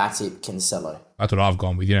 Matip, Cancelo. That's what I've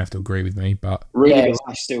gone with. You don't have to agree with me, but Rudiger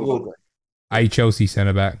still a Chelsea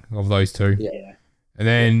centre back of those two. Yeah. And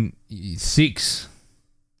then 6.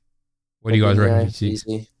 What do you guys reckon? 6.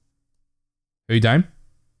 Easy. Who, Dame?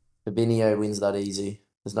 Fabinho wins that easy.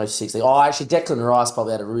 There's no 6. Oh, actually, Declan Rice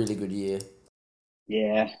probably had a really good year.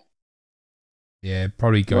 Yeah. Yeah,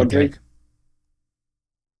 probably go Deck.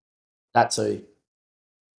 That too.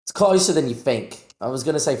 It's closer than you think. I was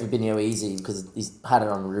going to say Fabinho easy because he's had an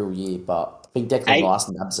unreal year, but I think Declan Rice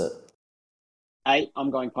nabs it. 8,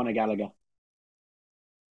 I'm going Conor Gallagher.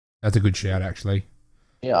 That's a good shout, actually.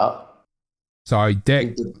 Yeah. So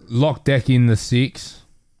lock Deck in the 6.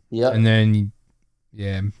 Yeah. And then,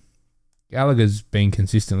 Gallagher's been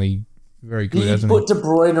consistently very good, hasn't he? Put De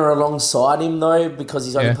Bruyne alongside him, though, because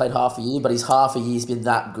he's only played half a year, but his half a year's been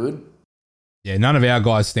that good. Yeah, none of our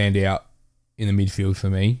guys stand out in the midfield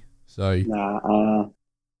for me. So none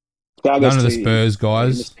of the Spurs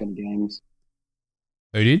guys. Who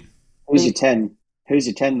did? Who's your 10? Who's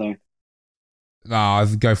your 10, though? No,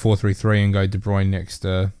 I'd go 4-3-3 and go De Bruyne next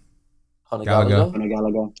to Gallagher. Conor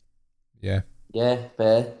Gallagher. Yeah,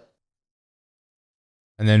 fair.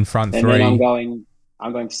 And then front 3. And then I'm going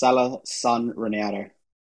I'm going Salah, Son, Ronaldo.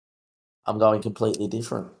 I'm going completely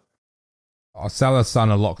different. Salah, Son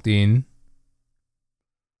are locked in.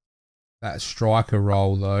 That striker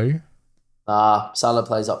role, though. Salah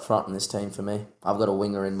plays up front in this team for me. I've got a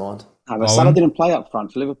winger in mind. No, but Salah didn't play up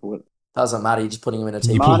front for Liverpool. Doesn't matter. You're just putting him in a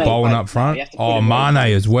team. You put Mane Bowen played- up front? no, you have to put him Mane where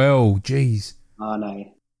he as well. Jeez.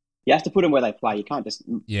 Mane. You have to put him where they play. You can't just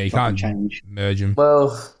Yeah, you chop and can't change. merge him. Well,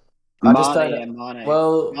 I just Mane don't. and Mane.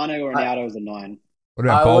 Well, Mane or Ronaldo is a 9. What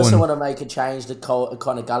I about also Bowen? want to make a change to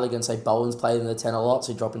Conor Gallagher and say Bowen's played in the 10 a lot,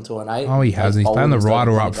 so drop into an 8. Oh, he hasn't. He's playing the right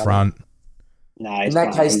or up front. No, In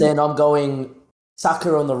that case, then I'm going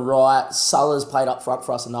Saka on the right. Salah's played up front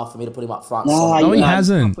for us enough for me to put him up front. No, he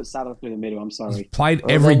hasn't. Put Salah through the middle. I'm He's sorry. played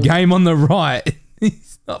Well, every then- game on the right.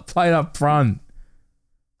 He's not played up front.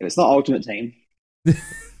 It's not Ultimate Team. I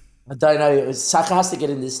don't know. Saka has to get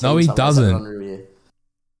in this team. No, he somehow, Saka doesn't. on review.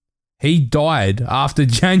 He died after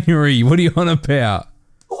January. What are you on about?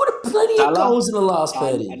 What a plenty of Salah, goals in the last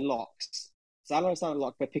And 30. locks. Salah is not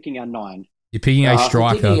locked. We're picking our 9. You're picking a If you're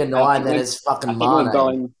striker. picking a 9, I then think it's fucking I think we're Mane.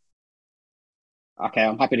 going. Okay,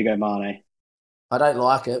 I'm happy to go Mane. I don't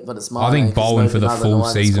like it, but it's Mane. I think 'cause Bowen there's for the another full nine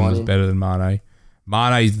that's season gone was in. better than Mane.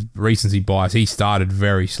 Mane's recency bias. He started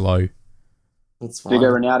very slow. It's Do you fine.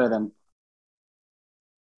 go Ronaldo then?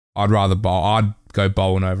 I'd go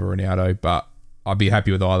Bowen over Ronaldo, but I'd be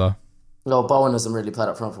happy with either. No, Bowen hasn't really played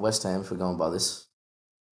up front for West Ham if we're going by this.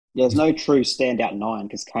 Yeah, there's no true standout 9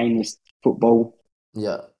 because Kane was football.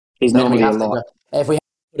 Yeah. He's Then we normally a have to lot. go- If we have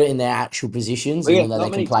to put it in their actual positions, We even got though not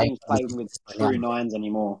they many can play. teams playing with true 9s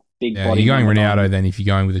anymore. Big Yeah, body. you're going number Ronaldo 9. then if you're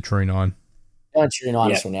going with a true 9. True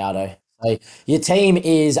 9 is Ronaldo. So your team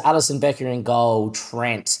is Alisson Becker in goal,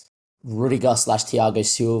 Trent, Rudiger / Thiago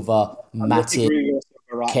Silva, I'm Matip, looking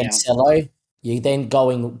right now. Cancelo. You're then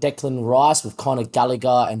going Declan Rice with Conor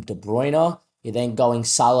Gallagher and De Bruyne. You're then going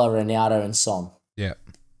Salah, Ronaldo, and Son. Yeah.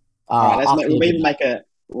 All right, Up we'll here. even make a.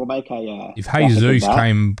 We'll make a. If graphic of Jesus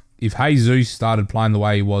that. if Jesus started playing the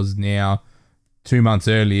way he was now 2 months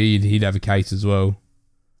earlier, he'd have a case as well.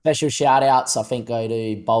 Special shout outs, I think, go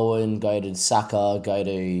to Bowen, go to Saka, go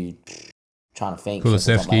to trying to think.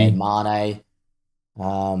 Kulusevski. Mane.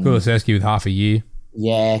 Kulusevski with half a year.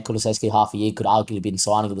 Yeah, Kulusevski half a year could arguably been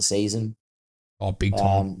signing of the season. Oh, big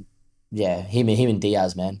time. Yeah, him and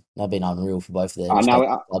Diaz, man. They've been unreal for both of their No,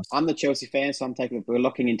 respective clubs. I'm the Chelsea fan, so we're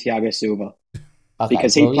locking in Thiago Silva Okay,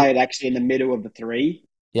 because he brilliant. played actually in the middle of the 3.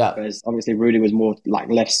 Yeah, Whereas obviously Rudy was more like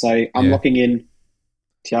left. So I'm Yeah. locking in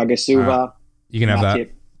Thiago Silva. You can have that.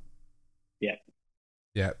 Matip.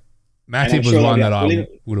 Yeah. And I'm Matip was sure one they'll that I be-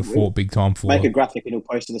 would have fought big time for. Make a graphic and it'll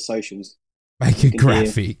post to the socials. Make a you can hear.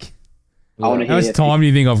 graphic. I want to How hear much it. time do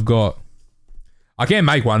you think I've got? I can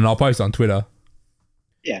make one and I'll post it on Twitter.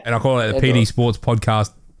 Yeah. And I'll call it the Yeah, PD go. Sports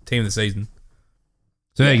Podcast Team of the Season.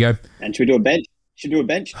 So there you go. And should we do a bench? Should we do a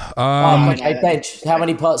bench? okay, bench. How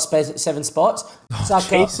many spots? 7 spots.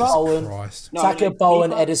 Saka, Jesus Bowen, Christ. Saka, no, Bowen,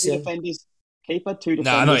 keeper, Edison. 2 defenders. Keeper, 2 defenders.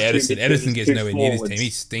 Nah, not 2 Edison. midfielders, Edison gets 2 nowhere near this forwards. team.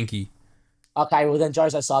 He's stinky. Okay, well then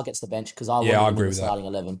Jose Sarr gets the bench because I Yeah, I want him agree in the with that. starting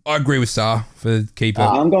 11. I agree with Sarr for keeper.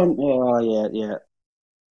 I'm going. Yeah.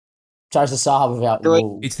 Jose Sarr without Do it.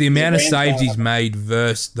 rule. It's the amount of Ramsdale. saves he's made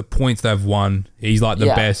versus the points they've won. He's like the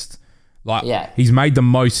Yeah. best. Like Yeah. he's made the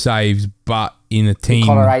most saves, but in a team.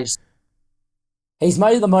 Tolerates. He's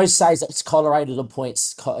made the most saves that's correlated to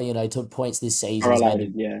points. To points this season. He's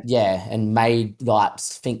Correlated. made, Yeah. and made like I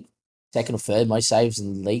think second or third most saves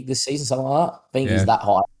in the league this season, something like that. I think Yeah. he's that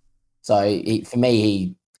high. So for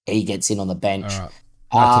me, he gets in on the bench. All right,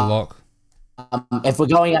 that's a lock. If we're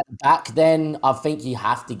going at the back, then I think you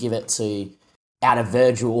have to give it to out of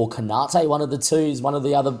Virgil or Kanate. One of the two is one of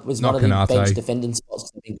the other was Not one of the Konate. bench defending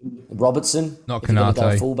spots. Robertson, Not if you're gonna go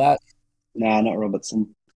Konate. fullback. Nah, not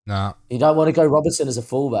Robertson. Nah, You don't want to go Robertson as a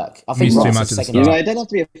fullback. I think Missed too Robertson's much at the second. You start. know, it doesn't have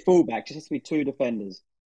to be a fullback. It just has to be 2 defenders.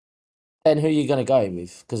 Then who are you going to go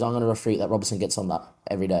with? Because I'm going to refute that Robertson gets on that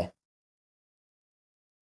every day.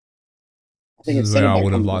 I think this it's is where I centre-back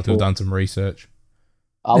would have comes liked to have before. done some research.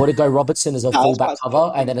 I would have go Robertson as a No, that's fullback quite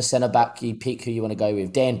cover, good. and then a centre back. You pick who you want to go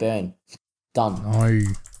with. Dan Burn, done. No,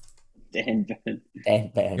 Dan Burn.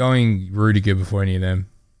 Dan Burn. going Rudiger before any of them.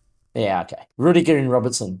 Yeah, okay. Rudiger and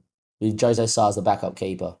Robertson with Jose Sarr as the backup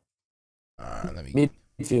keeper. Let me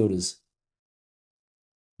Midfielders.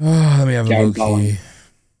 let me have a Jared look Bowen. here.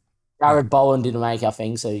 Jared Bowen didn't make our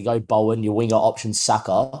thing, so you go Bowen. Your winger option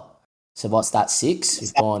Saka. So what's that? 6.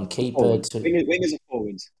 You've gone keeper Forwards. to Wingers are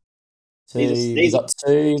forwards. 2. these You are- got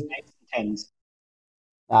 2. 8s and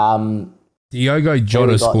 10s. Diogo we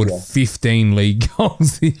Jota got scored here? 15 league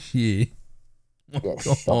goals this year. Yeah, God.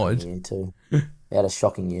 shocking year too. He had a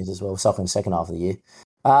shocking years as well. Shocking second half of the year.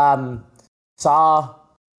 Sarr.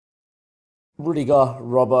 Rudiger,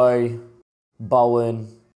 Robbo, Bowen,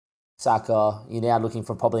 Saka. You're now looking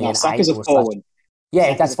for probably an Saka's 8 a or forward. Yeah,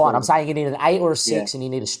 Saka's that's a fine. forward. I'm saying you need an 8 or a 6, and you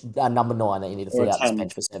need a number 9 that you need to Or fill a out this 10.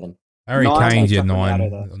 bench for 7. Harry Nine, Kane's your I'd chuck 9 Ronaldo,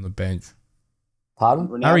 though. on the bench. Pardon?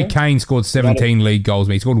 Ronaldo? Harry Kane scored 17 league goals.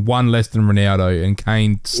 He scored one less than Ronaldo, and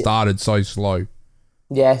Kane started so slow.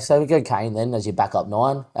 Yeah, so we go Kane then as your backup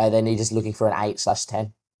 9. Then you're just looking for an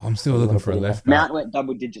 8/10. I'm still looking for a left back. Mount went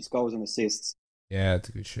double digits goals and assists. Yeah, that's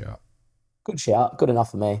a good shout. Good shout. Good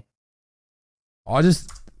enough for me. I just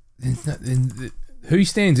who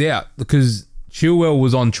stands out because Chilwell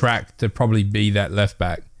was on track to probably be that left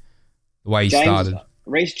back the way he started.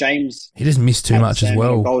 Reece James. He just missed too had much the as same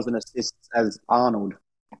amount of well. Goals and assists as Arnold,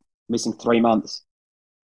 missing 3 months.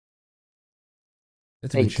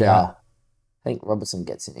 That's a good shout. I think Robertson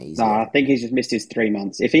gets in easy. No, I think he's just missed his 3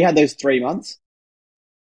 months. If he had those 3 months,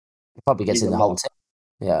 He probably gets he's in the a whole lock.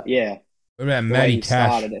 team. Yeah. Yeah. What about the way Matty he Cash?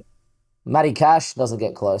 started it. Matty Cash doesn't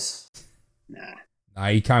get close. Nah. Nah,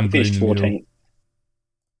 he came He good in finished the middle. 14th.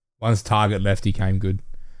 Once Target left, he came good.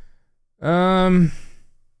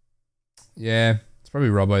 Yeah, it's probably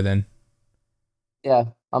Robbo then. Yeah,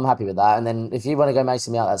 I'm happy with that. And then if you want to go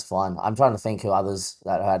Mason Mount, that's fine. I'm trying to think who others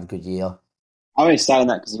that had a good year. I'm only saying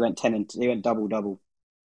that because he went 10 and he went double.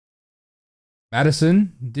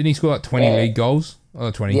 Madison, didn't he score like 20 Yeah. league goals? Oh,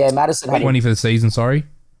 20. Yeah, Madison had 20 for the season, sorry.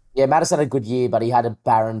 Madison had a good year, but he had a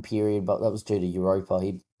barren period, but that was due to Europa.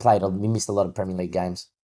 He missed a lot of Premier League games.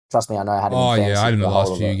 Trust me, I know I had him Oh, in yeah, fantasy I had him for the the whole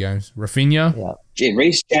last of few it. games. Rafinha? Yeah. Gee,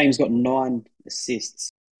 Reece James got 9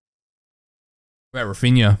 assists. What about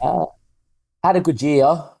Rafinha? Had a good year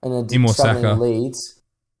and then Him or struggling Saka? in Leeds,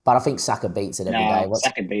 but I think Saka beats it every day. No,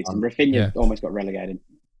 Saka beats him. Rafinha Yeah. almost got relegated.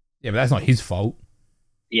 Yeah, but that's not his fault.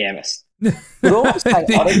 Yeah, but Could almost say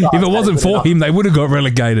Odegaard's If had it a wasn't good for enough- him, they would have got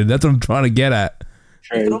relegated. That's what I'm trying to get at.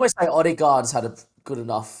 You could true. almost say Odegaard's had a good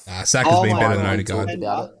enough. Saka's Oh been my better than God. Odegaard. Talked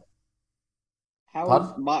about it. How Pardon?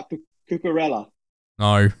 was Mark Cucurella?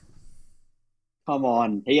 No, Come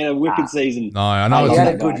on. He had a wicked season. no, I know. I He love had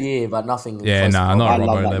It's, a that good guy. year, but nothing. yeah, close to nah, Odegaard. not I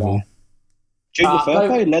love Robbo that level. guy. Junior no.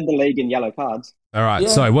 Firpo led the league in yellow cards. All right, Yeah.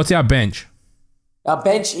 so what's our bench? Our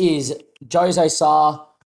bench is Jose Sarr.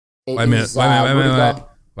 Wait a minute. Wait.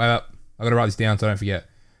 Wait up. I got to write this down so I don't forget.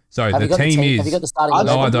 So Have the you got team Have is. you got the starting I'd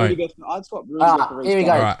No, I eleven? don't. I'd swap Rudiger for Reece here we James.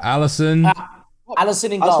 go. All right, Allison.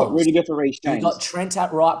 Allison in I'd swap goals. Rudiger for Reece You James. got Trent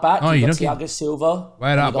at right back. No, you you got don't Thiago Silva.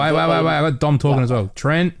 Wait and up. you Wait. got I got Dom talking Yeah. as well.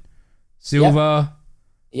 Trent, Silva.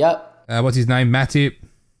 Yep. What's his name? Matip.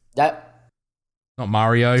 Yep. Not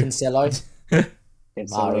Mario. Cancelo.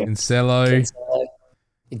 It's Mario. Cancelo. Cancelo.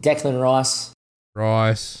 Declan Rice.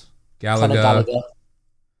 Rice. Conor Gallagher. Gallagher.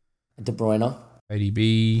 De Bruyne.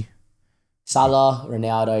 ADB. Salah.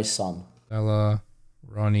 Ronaldo. Son. Salah.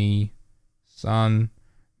 Ronnie. Son.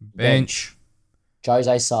 Bench.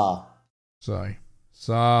 Jose Sarr. So,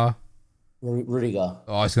 Sar. Rudiger.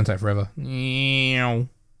 Oh, it's going to take forever.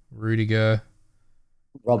 Rudiger.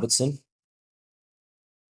 Robertson.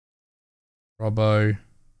 Robbo.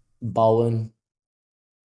 Bowen.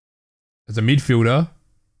 As a midfielder.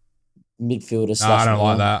 Midfielder. No, I slash don't like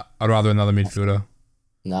winger. that. I'd rather another midfielder.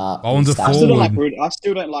 Nah. Bowen's a Starts- I still don't like forward. Rudiger.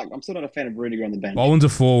 I'm still not a fan of Rudiger on the bench. Bowen's a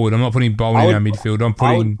forward. I'm not putting Bowen I in would- our midfield. I'm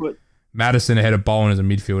I would putting put Madison ahead of Bowen as a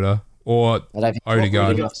midfielder. Or I don't think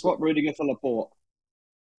Odegaard. Swap Rudiger for Laporte.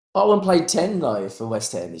 Bowen played 10 though for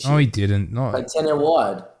West Ham this year. No, he didn't. No, Played 10 out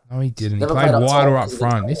wide. no, he didn't. He Never played played up wide top or up because he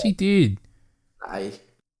front. didn't Yes, play he did. Hey.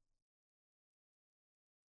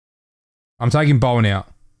 I'm taking Bowen out.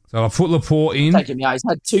 So I put Laporte in. Take him out. He's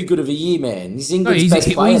had too good of a year, man. He's No, England's he's best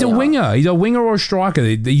a player now. winger. He's a winger or a striker.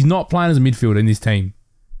 He's not playing as a midfielder in this team.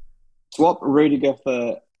 Swap Rudiger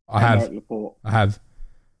for I have. Aymeric Laporte.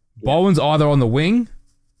 Bowen's either on the wing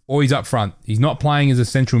or he's up front. He's not playing as a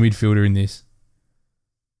central midfielder in this.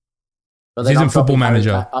 But This then isn't I'm Football dropping Harry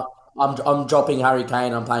Manager. Kane. I'm dropping Harry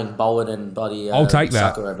Kane. I'm playing Bowen and bloody. I'll take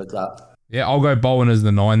that. Saka over that. Yeah, I'll go Bowen as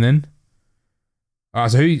the 9 then. All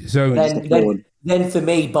right, so who? So Then for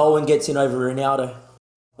me, Bowen gets in over Ronaldo.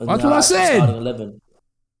 And, That's what I said. Starting 11.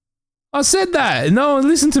 I said that. No one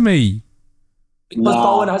listened to me. Because Nah.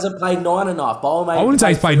 Bowen hasn't played 9 enough. Bowen I wouldn't say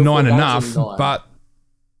he's played 3 or 4 9 games enough, in 9. but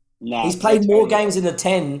Nah, He's played more games in the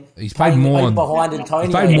 10. he's played more. behind Antonio.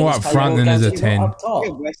 He's played and more up front more than as a games 10. up top.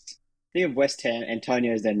 Think of West Ham.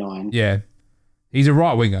 Antonio's their 9. Yeah, he's a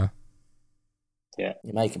right winger. You're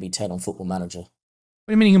making me turn on Football Manager. What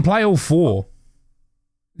do you mean he can play all 4?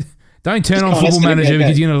 Don't turn on Come on, let's Football get it, Manager go.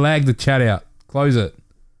 because you're going to lag the chat out. Close it.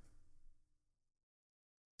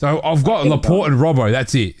 So I've got Get it Laporte and Robbo.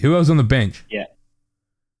 That's it. Who else on the bench?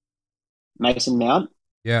 Mason Mount.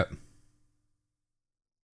 Yeah.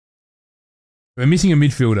 We're missing a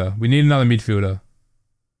midfielder. We need another midfielder.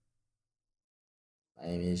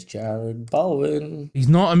 name is Jared Bowen. He's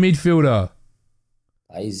not a midfielder.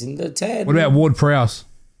 He's in the 10. What about Ward Prowse?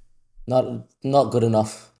 Not good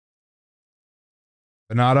enough.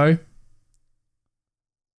 Bernardo?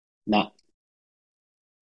 Nah.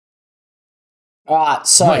 All right,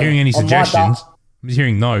 so I'm not hearing any on my suggestions. I'm just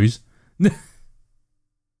hearing those.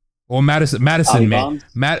 Or Madison, Harvey man.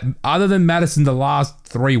 Barnes? Other than Madison the last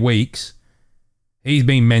 3 weeks, he's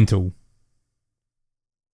been mental.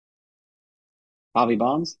 Harvey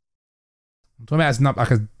Barnes? I'm talking about as not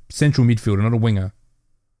like a central midfielder, not a winger.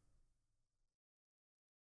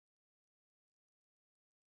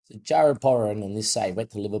 So Jared Porran and this save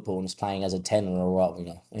went to Liverpool and is playing as a 10 or a right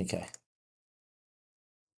winger. Okay.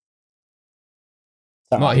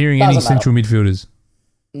 I'm not hearing any central midfielders.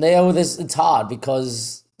 No, it's hard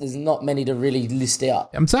because there's not many to really list out.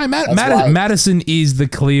 I'm saying why- Madison is the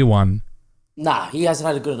clear one. Nah, he hasn't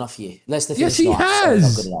had a good enough year. Leicester Yes, finished he ninth, so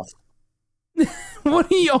has. not good enough.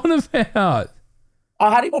 What are you on about?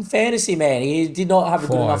 I had him on fantasy, man. He did not have a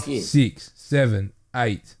good enough 5, year. 6, 7,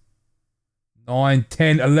 8, 9,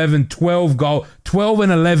 10, 11, 12 goal. 12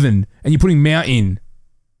 and 11. And you're putting Mount in.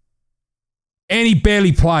 And he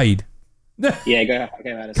barely played. Yeah, go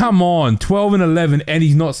Madison. Come on. 12 and 11 and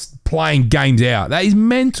he's not playing games out. That is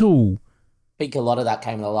mental. I think a lot of that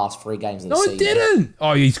came in the last 3 games of the No, season. it didn't.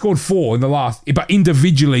 Oh, he scored 4 in the last. But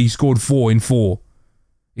individually, he scored 4 in 4.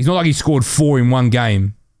 He's not like he scored 4 in one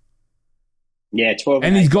game. Yeah, 12.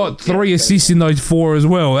 And he's got 3 assists in those 4 as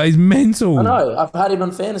well. That is mental. I know. I've had him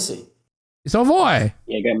on fantasy. So have I.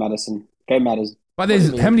 Yeah, go Madison. Go Madison. But there's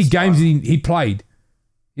What do you how mean? many games he played?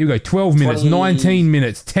 You go 12 minutes, 20, 19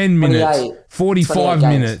 minutes, 10 minutes, 28, 45 28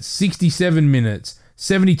 games. minutes, 67 minutes,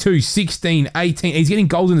 72, 16, 18. He's getting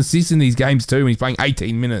goals and assists in these games too when he's playing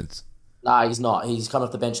 18 minutes. Nah, he's not. He's come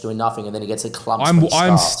off the bench doing nothing, and then he gets a clump.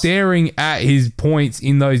 I'm staring at his points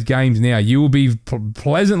in those games now. You will be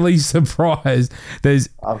pleasantly surprised.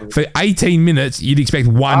 For 18 minutes, you'd expect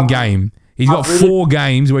one game. He's got 4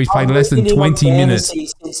 games where he's played less than 20 minutes.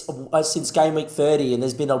 Since game week 30, and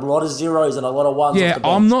there's been a lot of zeros and a lot of ones. Yeah, off the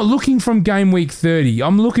bench. I'm not looking from game week 30.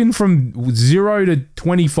 I'm looking from 0 to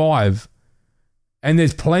 25. And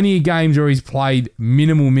there's plenty of games where he's played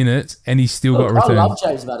minimal minutes and he's still got returns. I love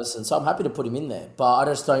James Madison, so I'm happy to put him in there. But I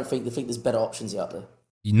just don't think there's better options out there.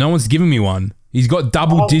 No one's giving me one. He's got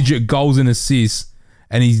double-digit goals and assists,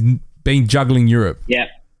 and he's been juggling Europe. Yeah,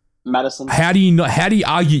 Madison. How do you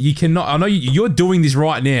argue? You cannot. I know you're doing this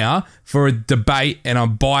right now for a debate, and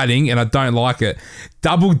I'm biting, and I don't like it.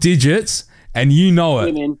 Double digits, and you know Put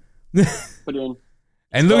it. him in. Put him in.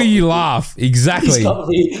 And look at you laugh. Exactly.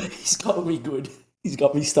 He's got me good. He's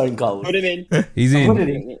got me stone cold. Put him in. He's Put in. it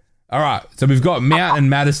in. All right. So we've got Mount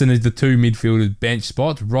and Madison as the 2 midfielders bench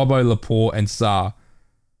spots. Robbo, Laporte, and Sarr.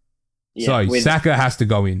 Yeah, So Saka has to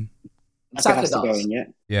go in. Saka has to Saka go does. in, yeah.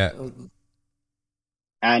 Yeah.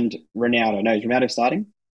 And Ronaldo. No, is Ronaldo starting?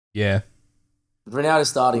 Yeah. Ronaldo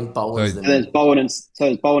starting, Bowen's So So there's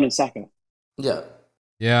Bowen and Saka. Yeah.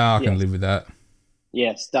 Yeah, I can Yes. live with that.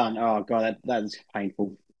 Yes, done. Oh god, that is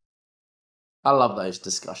painful. I love those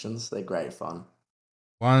discussions. They're great fun.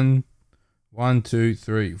 1, 2,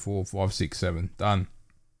 3, 4, 5, 6, 7. Done.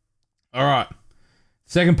 All right.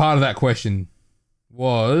 Second part of that question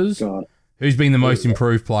was God. who's been the most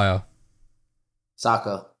improved player?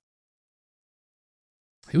 Saka.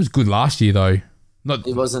 He was good last year though. Not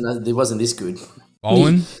He wasn't this good.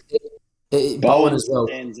 Bowen. Bowen as well.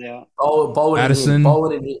 Stands out. Bowen Madison.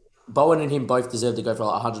 Bowen and him both deserve to go for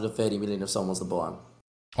like 130 million if someone wants to buy him.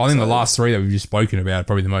 I think the So- last 3 that we've just spoken about are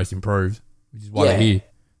probably the most improved, which is why they're Yeah. here.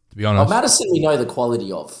 To be Oh, honest, Madison, we know the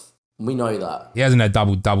quality of. We know that. he hasn't had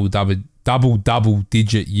double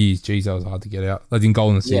digit years. Jeez, that was hard to get out. That's in goal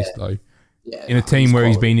and assist though. Yeah, In a team he's where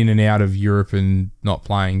he's quality. been in and out of Europe and not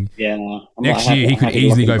playing. Yeah, no. I'm Next not year, he could happy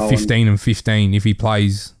easily watching go Bowen. 15 and 15 if he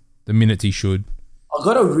plays the minutes he should. I've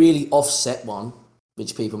got a really offset one,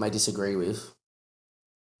 which people may disagree with.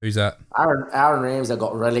 Who's that? Aaron Ramsey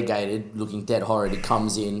got relegated, looking dead horrid. He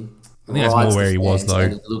comes in. I think that's rides more where the he was, fans,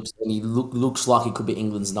 though. And he looks like he could be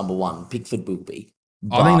England's number 1. Pickford will be.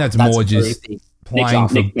 I think But that's more a very just big- playing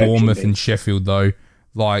for Nick Pope Bournemouth should be. and Sheffield, though.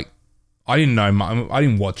 Like, I didn't know. I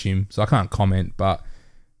didn't watch him, so I can't comment. But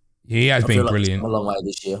he has I been feel like he's brilliant. come a long way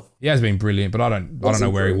this year. He has been brilliant, but I don't know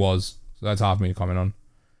where he improved. was. So that's hard for me to comment on.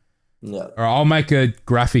 Yeah. All right, I'll make a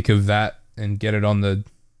graphic of that and get it on the.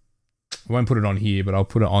 I won't put it on here, but I'll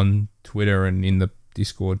put it on Twitter and in the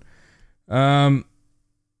Discord. JS,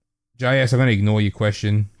 I'm going to ignore your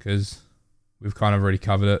question because we've kind of already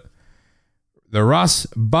covered it. The Russ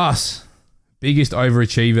Bus, biggest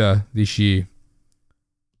overachiever this year.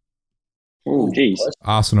 Oh, jeez.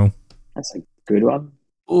 Arsenal. That's a good one.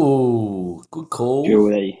 Ooh, good call.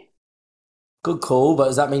 Julie. Good call. But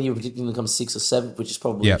does that mean you're predicting them to come 6th or 7th, which is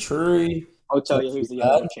probably Yep. true? I'll tell Not you who's too the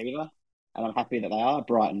bad. underachiever, and I'm happy that they are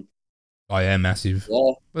Brighton. Oh, yeah, massive. Yeah.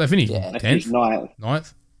 Well, they finished Yeah. They finished 10th,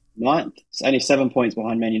 9th. ninth. It's only 7 points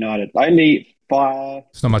behind Man United. Only five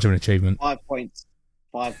It's not much of an achievement. points.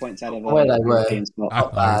 5 points out of Where they were. European spot. I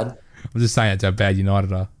Not know. bad. I'm just saying it's how bad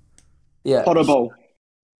United are. Yeah. Potter ball.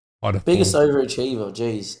 I'd have Biggest thought. overachiever.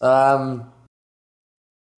 Jeez.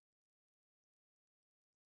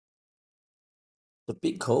 The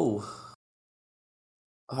big call.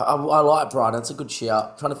 I like Brighton. That's a good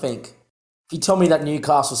shout. Trying to think. If you tell me that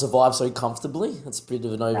Newcastle survived so comfortably, that's a bit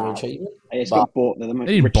of an overachievement. They just But- got bought. They're the They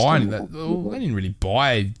didn't richest buy team any. in the Well, world. they didn't really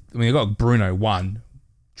buy. I mean, they got Bruno 1.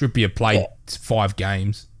 Trippier played 5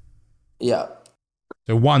 games. Yeah.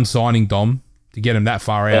 So one signing, Dom, to get him that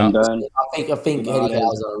far out. Burn. I think Eddie United.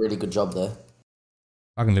 Howe's done a really good job there.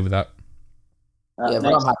 I can live with that. Yeah, but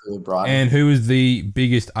next, I'm happy with Brighton. And who is the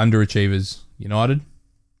biggest underachievers? United?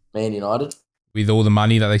 Man United. With all the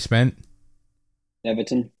money that they spent?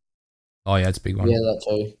 Everton. Oh, yeah, it's a big one. Yeah, that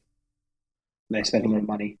too. They spent a lot of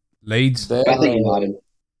money. Leeds? I think United.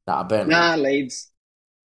 Burnley. Nah, Leeds.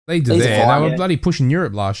 Leeds are Leeds are there. fine, They were yeah. bloody pushing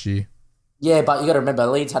Europe last year. Yeah, but you got to remember,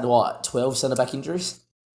 Leeds had what, 12 centre back injuries?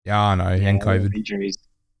 Yeah, I know. And COVID. Injuries.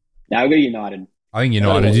 Now we'll go United. I think Yeah,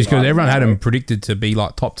 United, just because United, everyone had yeah. them predicted to be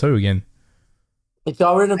like top 2 again. If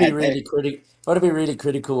I were to be Hey, really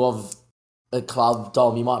critical of a club,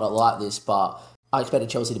 Dom, you might not like this, but I expected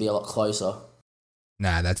Chelsea to be a lot closer.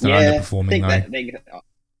 Nah, that's not Yeah, I underperforming, think though. that they,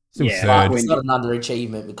 Still yeah, third. But it's not an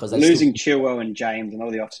underachievement because they losing Chilwell and James and all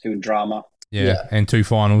the off-field drama. Yeah, Yeah. and 2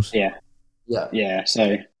 finals. Yeah, Yeah. yeah.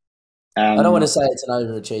 So I don't want to say it's an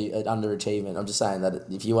underachievement. I'm just saying that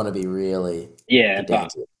if you want to be really Yeah, get down but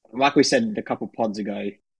to it. like we said a couple pods ago,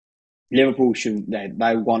 Liverpool should they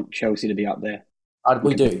want Chelsea to be up there.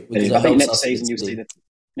 We do. Because I it think helps next us season with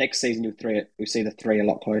you'll see the three a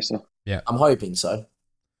lot closer. I'm hoping so.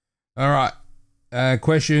 All right.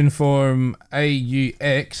 Question from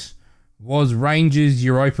AUX. Was Rangers'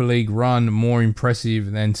 Europa League run more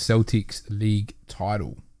impressive than Celtic's league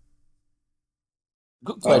title?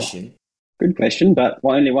 Good question. Good question, but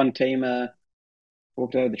only one team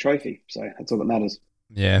walked over the trophy, so that's all that matters.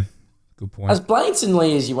 Yeah, good point. As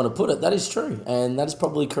blatantly as you want to put it, that is true, and that is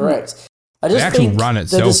probably correct. I The just actual think run the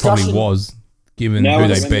itself probably discussion- was, given No who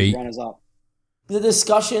one's they winning beat. runners up. The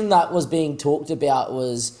discussion that was being talked about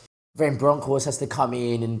was Van Bronckhorst has to come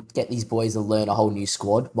in and get these boys to learn a whole new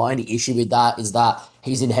squad. My only issue with that is that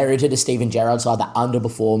he's inherited a Steven Gerrard side that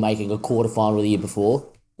underperformed, making a quarterfinal the year before.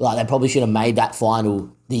 Like, they probably should have made that final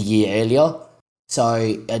the year earlier. So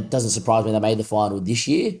it doesn't surprise me they made the final this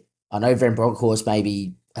year. I know Van Bronckhorst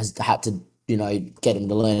maybe has had to, get him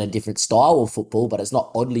to learn a different style of football, but it's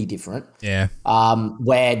not oddly different. Yeah,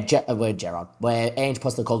 Where Ange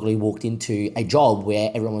Postecoglou walked into a job where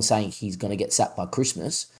everyone was saying he's going to get sacked by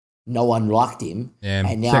Christmas. No one liked him, yeah.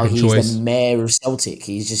 and now Second he's choice. the mayor of Celtic.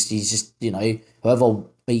 He's just whoever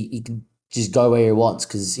he can just go where he wants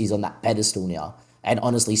because he's on that pedestal now. And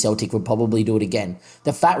honestly, Celtic would probably do it again.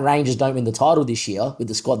 The fact Rangers don't win the title this year with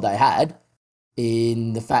the squad they had,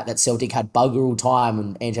 in the fact that Celtic had bugger all time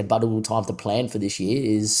and Ange had bugger all time to plan for this year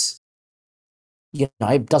is, it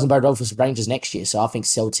doesn't bode well for Rangers next year. So I think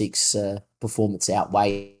Celtic's performance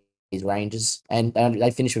outweighs Rangers, and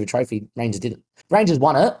they finished with a trophy. Rangers didn't. Rangers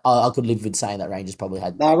won it. I could live with saying that Rangers probably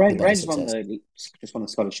had. No, the better Rangers won success. just won the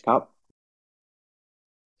Scottish Cup,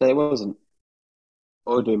 so it wasn't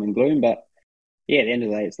all doom and gloom. But yeah, at the end of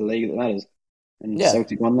the day, it's the league that matters, and Yeah.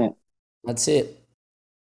 Celtic won that. That's it.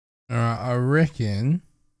 All right, I reckon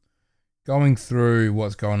going through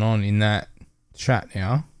what's going on in that chat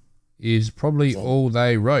now is probably all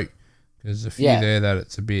they wrote. There's a few Yeah. there that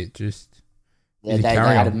it's a bit just... They Easy, had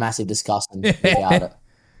carry a on. massive discussion about it.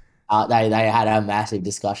 They had a massive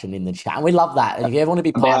discussion in the chat. And we love that. And if you ever want to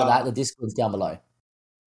be part of that, the Discord's down below.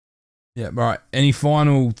 Yeah, right. Any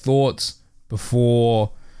final thoughts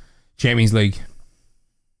before Champions League?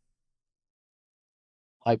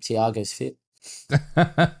 Hope Thiago's fit.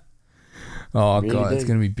 Oh, Really God, it's do.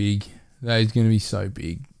 going to be big. That is going to be so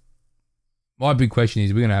big. My big question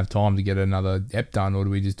is, we're going to have time to get another ep done, or do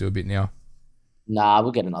we just do a bit now? Nah,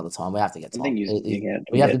 we'll get another time. We have to get I time. think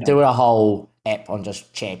We have to do a whole ep on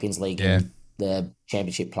just Champions League Yeah. and the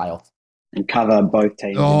Championship playoff. and cover both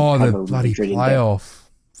teams. Oh, and the cover bloody Madrid in depth. playoff.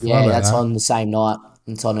 Forgot Yeah, about that's that. on the same night.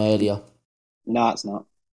 It's on earlier. No, it's not.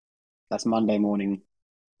 That's Monday morning.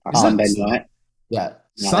 Is Sunday that- night. Yeah.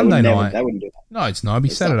 No, Sunday they night. They wouldn't do that. No, it's not. It'll be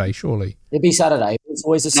It's Saturday, surely. It'd be Saturday. It's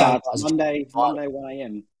always the No, same. it's Monday 1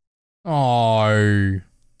 a.m. Oh,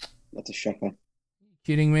 That's a shocker.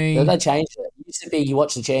 kidding me? They changed it. It used to be you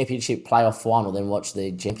watch the championship playoff final, then watch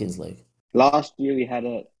the Champions League. Last year we had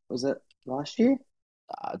it. Was it last year?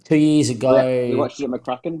 2 years ago, We watched it at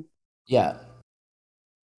McCracken. yeah.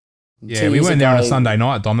 Yeah, we weren't there on a Sunday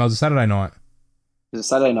night, Dom. That was a Saturday night. It was a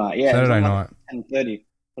Saturday night. Yeah, Saturday night. 10:30.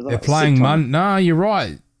 They're playing Monday. No, you're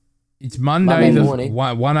right. It's Monday morning.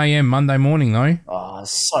 1 a.m. Monday morning, though. Oh,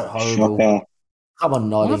 it's so horrible. Shocker. Come on, Why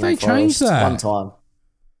Nottingham have they Forest. changed that? One time.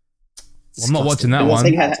 I'm not watching that I one.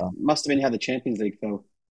 think must have been how the Champions League fell.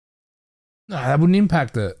 No, that wouldn't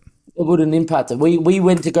impact it. It wouldn't impact it. We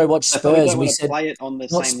went to go watch I thought we Spurs don't and we want to said, play it on the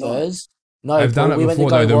not same night. Spurs. No, They've done Paul, it we went to before,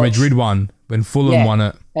 go though. The watch- Madrid one, when Fulham won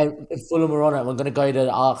it. And Fulham were on it. We're going to go to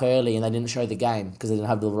the Arc early, and they didn't show the game because they didn't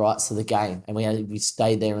have the rights to the game. And we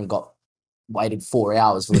stayed there and waited 4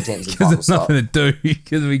 hours for the Champions League Because final there's start. nothing to do.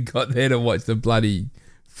 Because we got there to watch the bloody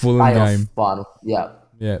Fulham Playoff game. final. Yeah.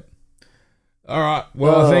 Yeah. All right.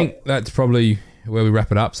 Well, I think that's probably where we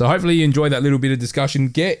wrap it up. So hopefully you enjoyed that little bit of discussion.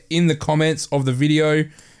 Get in the comments of the video.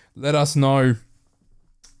 Let us know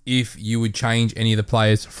if you would change any of the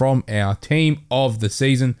players from our team of the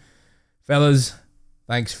season. Fellas,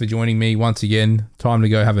 thanks for joining me once again. Time to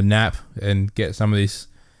go have a nap and get some of this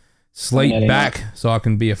sleep back so I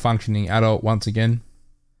can be a functioning adult once again.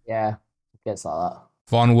 Yeah. Gets like that.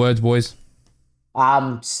 Final words, boys.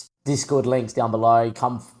 Discord links down below.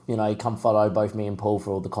 Come follow both me and Paul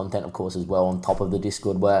for all the content, of course, as well on top of the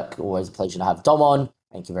Discord work. Always a pleasure to have Dom on.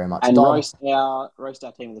 Thank you very much, And Dom. roast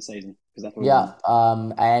our team of the season because that's what Yeah.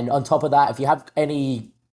 And on top of that, if you have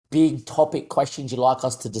any big topic questions you'd like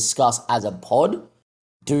us to discuss as a pod,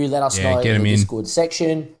 do let us know get in 'em the in. Discord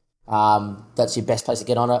section. That's your best place to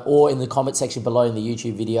get on it, or in the comment section below in the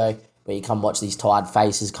YouTube video where you come watch these tired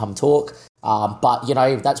faces come talk. But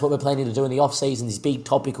that's what we're planning to do in the off season. These big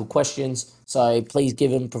topical questions. So please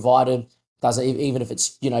give them, provide them. Even if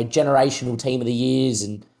it's generational team of the years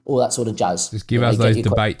and all that sort of jazz. Just give us those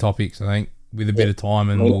debate topics, I think, with a bit of time,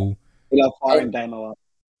 and we'll... we love firing Damo up.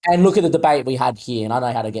 And look at the debate we had here, and I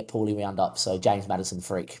know how to get Paulie wound up. So James Madison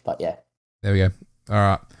freak, but yeah. There we go. All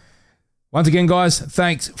right. Once again, guys,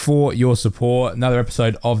 thanks for your support. Another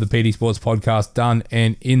episode of the PD Sports Podcast done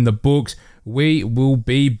and in the books. We will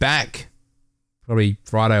be back probably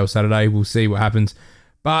Friday or Saturday. We'll see what happens.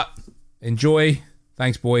 But enjoy.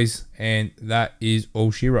 Thanks, boys. And that is all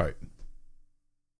she wrote.